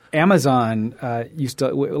 Amazon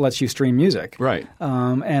lets you stream music. Right.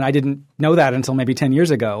 And I didn't know that until maybe 10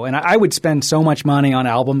 years ago. And I would spend so much money on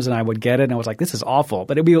albums, and I would get it, and I was like, this is awful.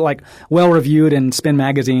 But it would be like well-reviewed in Spin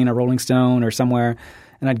Magazine or Rolling Stone or somewhere,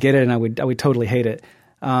 and I'd get it, and I would totally hate it.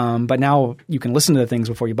 But now you can listen to the things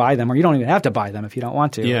before you buy them, or you don't even have to buy them if you don't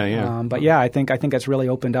want to. I think it's really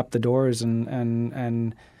opened up the doors,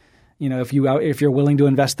 and if you're willing to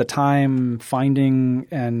invest the time finding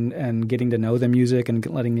and getting to know the music and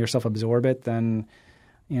letting yourself absorb it, then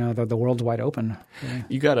the world's wide open. Yeah.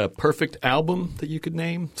 You got a perfect album that you could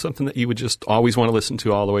name? Something that you would just always want to listen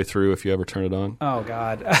to all the way through if you ever turn it on? Oh,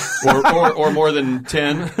 God. or more than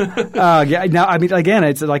 10? Yeah. No, I mean, again,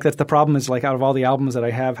 it's like that's the problem is like out of all the albums that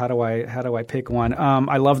I have, how do I pick one?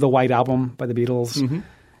 I love the White Album by the Beatles. Mm-hmm.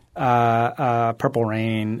 Purple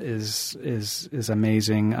Rain is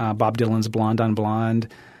amazing. Bob Dylan's Blonde on Blonde.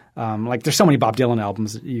 There's so many Bob Dylan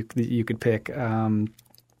albums that you could pick.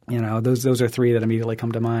 Those are three that immediately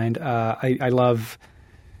come to mind. I love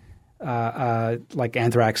like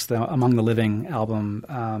Anthrax, the Among the Living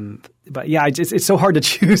album. But yeah, it's so hard to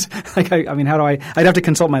choose. How do I'd have to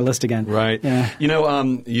consult my list again. Right. Yeah.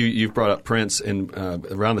 You've brought up Prince, and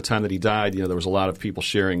around the time that he died, there was a lot of people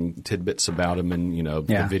sharing tidbits about him, and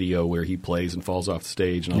the video where he plays and falls off the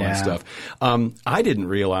stage and all that stuff. I didn't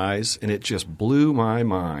realize, and it just blew my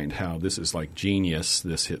mind how this is like genius.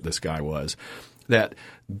 This guy was that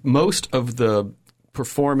most of the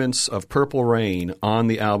performance of Purple Rain on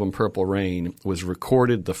the album Purple Rain was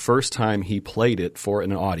recorded the first time he played it for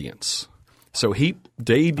an audience. So he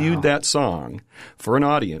debuted that song for an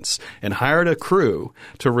audience and hired a crew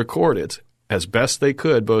to record it as best they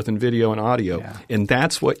could, both in video and audio. Yeah. And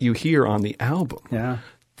that's what you hear on the album. Yeah.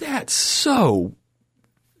 That's so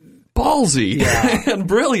ballsy and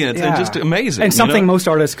brilliant and just amazing. And something most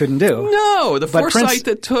artists couldn't do. No, the foresight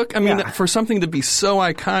that took, for something to be so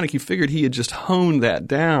iconic, you figured he had just honed that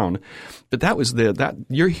down. But that was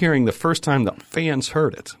you're hearing the first time the fans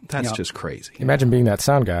heard it. That's just crazy. Imagine being that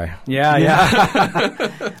sound guy.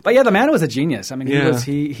 Yeah. But yeah, the man was a genius. I mean,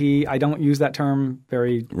 he I don't use that term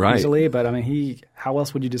very easily, but I mean, how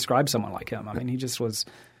else would you describe someone like him? I mean, he just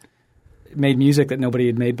made music that nobody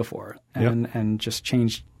had made before and just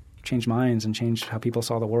changed minds and changed how people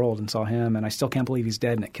saw the world and saw him. And I still can't believe he's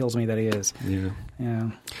dead, and it kills me that he is.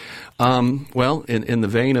 Yeah. Well, in the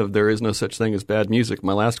vein of there is no such thing as bad music,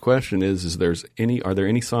 my last question are there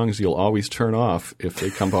any songs you'll always turn off if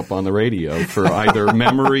they come up on the radio for either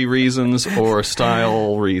memory reasons or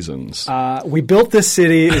style reasons? We Built This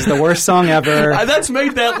City is the worst song ever. That's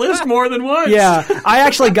made that list more than once. Yeah. I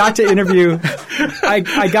actually got to interview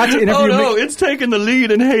I got to interview Oh no, it's taken the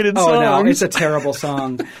lead in hated songs. Oh no, it's a terrible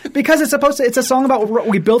song. Because it's a song about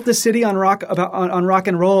we built this city on rock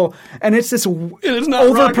and roll, and it's this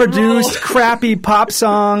overproduced, crappy pop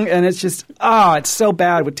song, and it's just it's so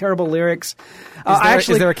bad with terrible lyrics. Is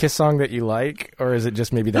there a Kiss song that you like, or is it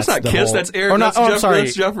just maybe that's not the Kiss? whole... That's Air. That's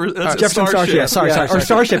Jefferson Starship. Yeah, sorry. Or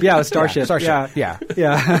Starship. Yeah, Starship. Starship. Yeah.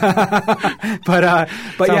 But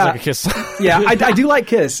Sounds yeah, like a Kiss song. yeah, I do like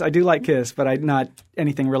Kiss. I do like Kiss, but not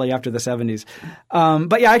anything really after the 70s.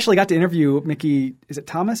 But yeah, I actually got to interview Mickey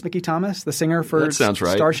Thomas, the singer for that sounds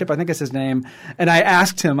right. Starship, I think is his name. And I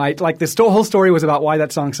asked him, this whole story was about why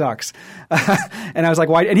that song sucks. And I was like,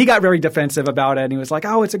 why? And he got very defensive about it. And he was like,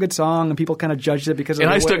 oh, it's a good song. And people kind of judged it because of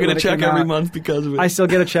And I still get a check every month because of it. I still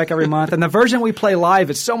get a check every month. And the version we play live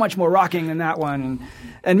is so much more rocking than that one.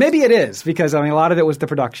 And maybe it is because, a lot of it was the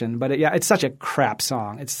production. But it's such a crap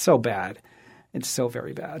song. It's so bad. It's so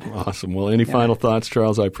very bad. Awesome. Well, any final thoughts,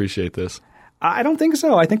 Charles? I appreciate this. I don't think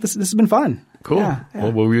so. I think this has been fun. Cool. Yeah.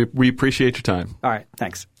 Well, we appreciate your time. All right.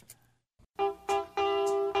 Thanks.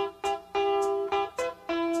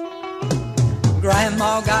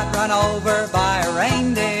 Grandma got run over by a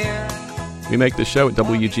reindeer. We make the show at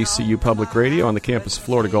WGCU Public Radio on the campus of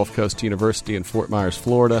Florida Gulf Coast University in Fort Myers,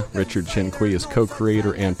 Florida. Richard Chinqui is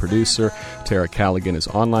co-creator and producer. Tara Callaghan is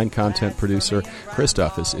online content producer. Chris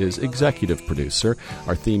Duffus is executive producer.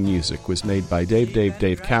 Our theme music was made by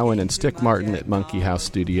Dave Cowan and Stick Martin at Monkey House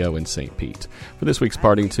Studio in St. Pete. For this week's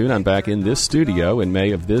parting tune, I'm back in this studio in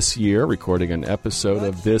May of this year, recording an episode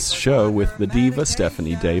of this show with the diva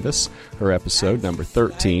Stephanie Davis. Her episode, number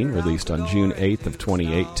 13, released on June 8th of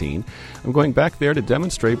 2018. I'm going back there to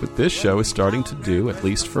demonstrate what this show is starting to do, at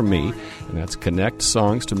least for me, and that's connect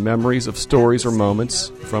songs to memories of stories or moments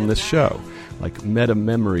from this show. Like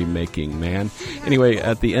meta-memory making, man. Anyway,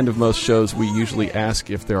 at the end of most shows, we usually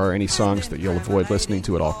ask if there are any songs that you'll avoid listening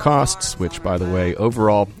to at all costs, which, by the way,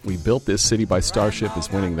 overall, We Built This City by Starship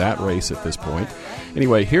is winning that race at this point.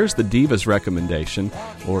 Anyway, here's the Diva's recommendation,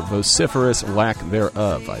 or vociferous lack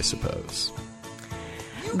thereof, I suppose.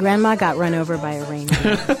 Grandma Got Run Over by a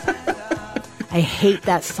Reindeer. I hate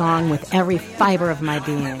that song with every fiber of my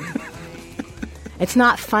being. It's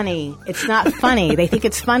not funny. It's not funny. They think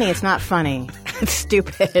it's funny. It's not funny. It's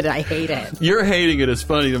stupid. I hate it. You're hating it is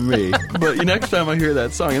funny to me. But next time I hear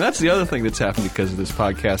that song, and that's the other thing that's happened because of this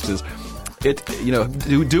podcast is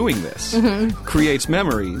doing this creates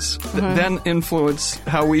memories that then influence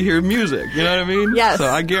how we hear music. You know what I mean? Yes. So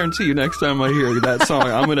I guarantee you next time I hear that song,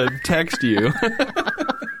 I'm going to text you.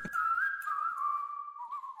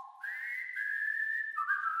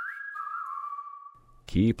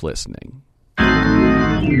 Keep listening.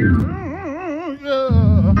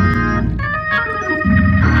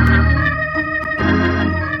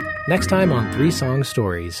 Next time on 3 Song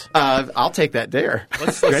Stories. I'll take that dare.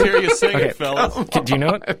 Let's hear you sing it, fellas. Do you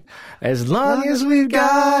know it? As long as we've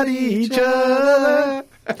got each other,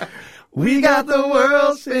 we got the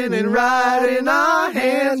world spinning right in our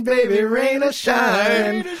hands, baby, rain or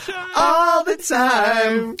shine, all the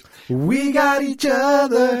time. We got each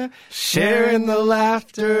other, sharing the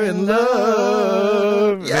laughter and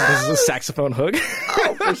love. Yeah. This is a saxophone hook.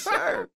 Oh, for sure.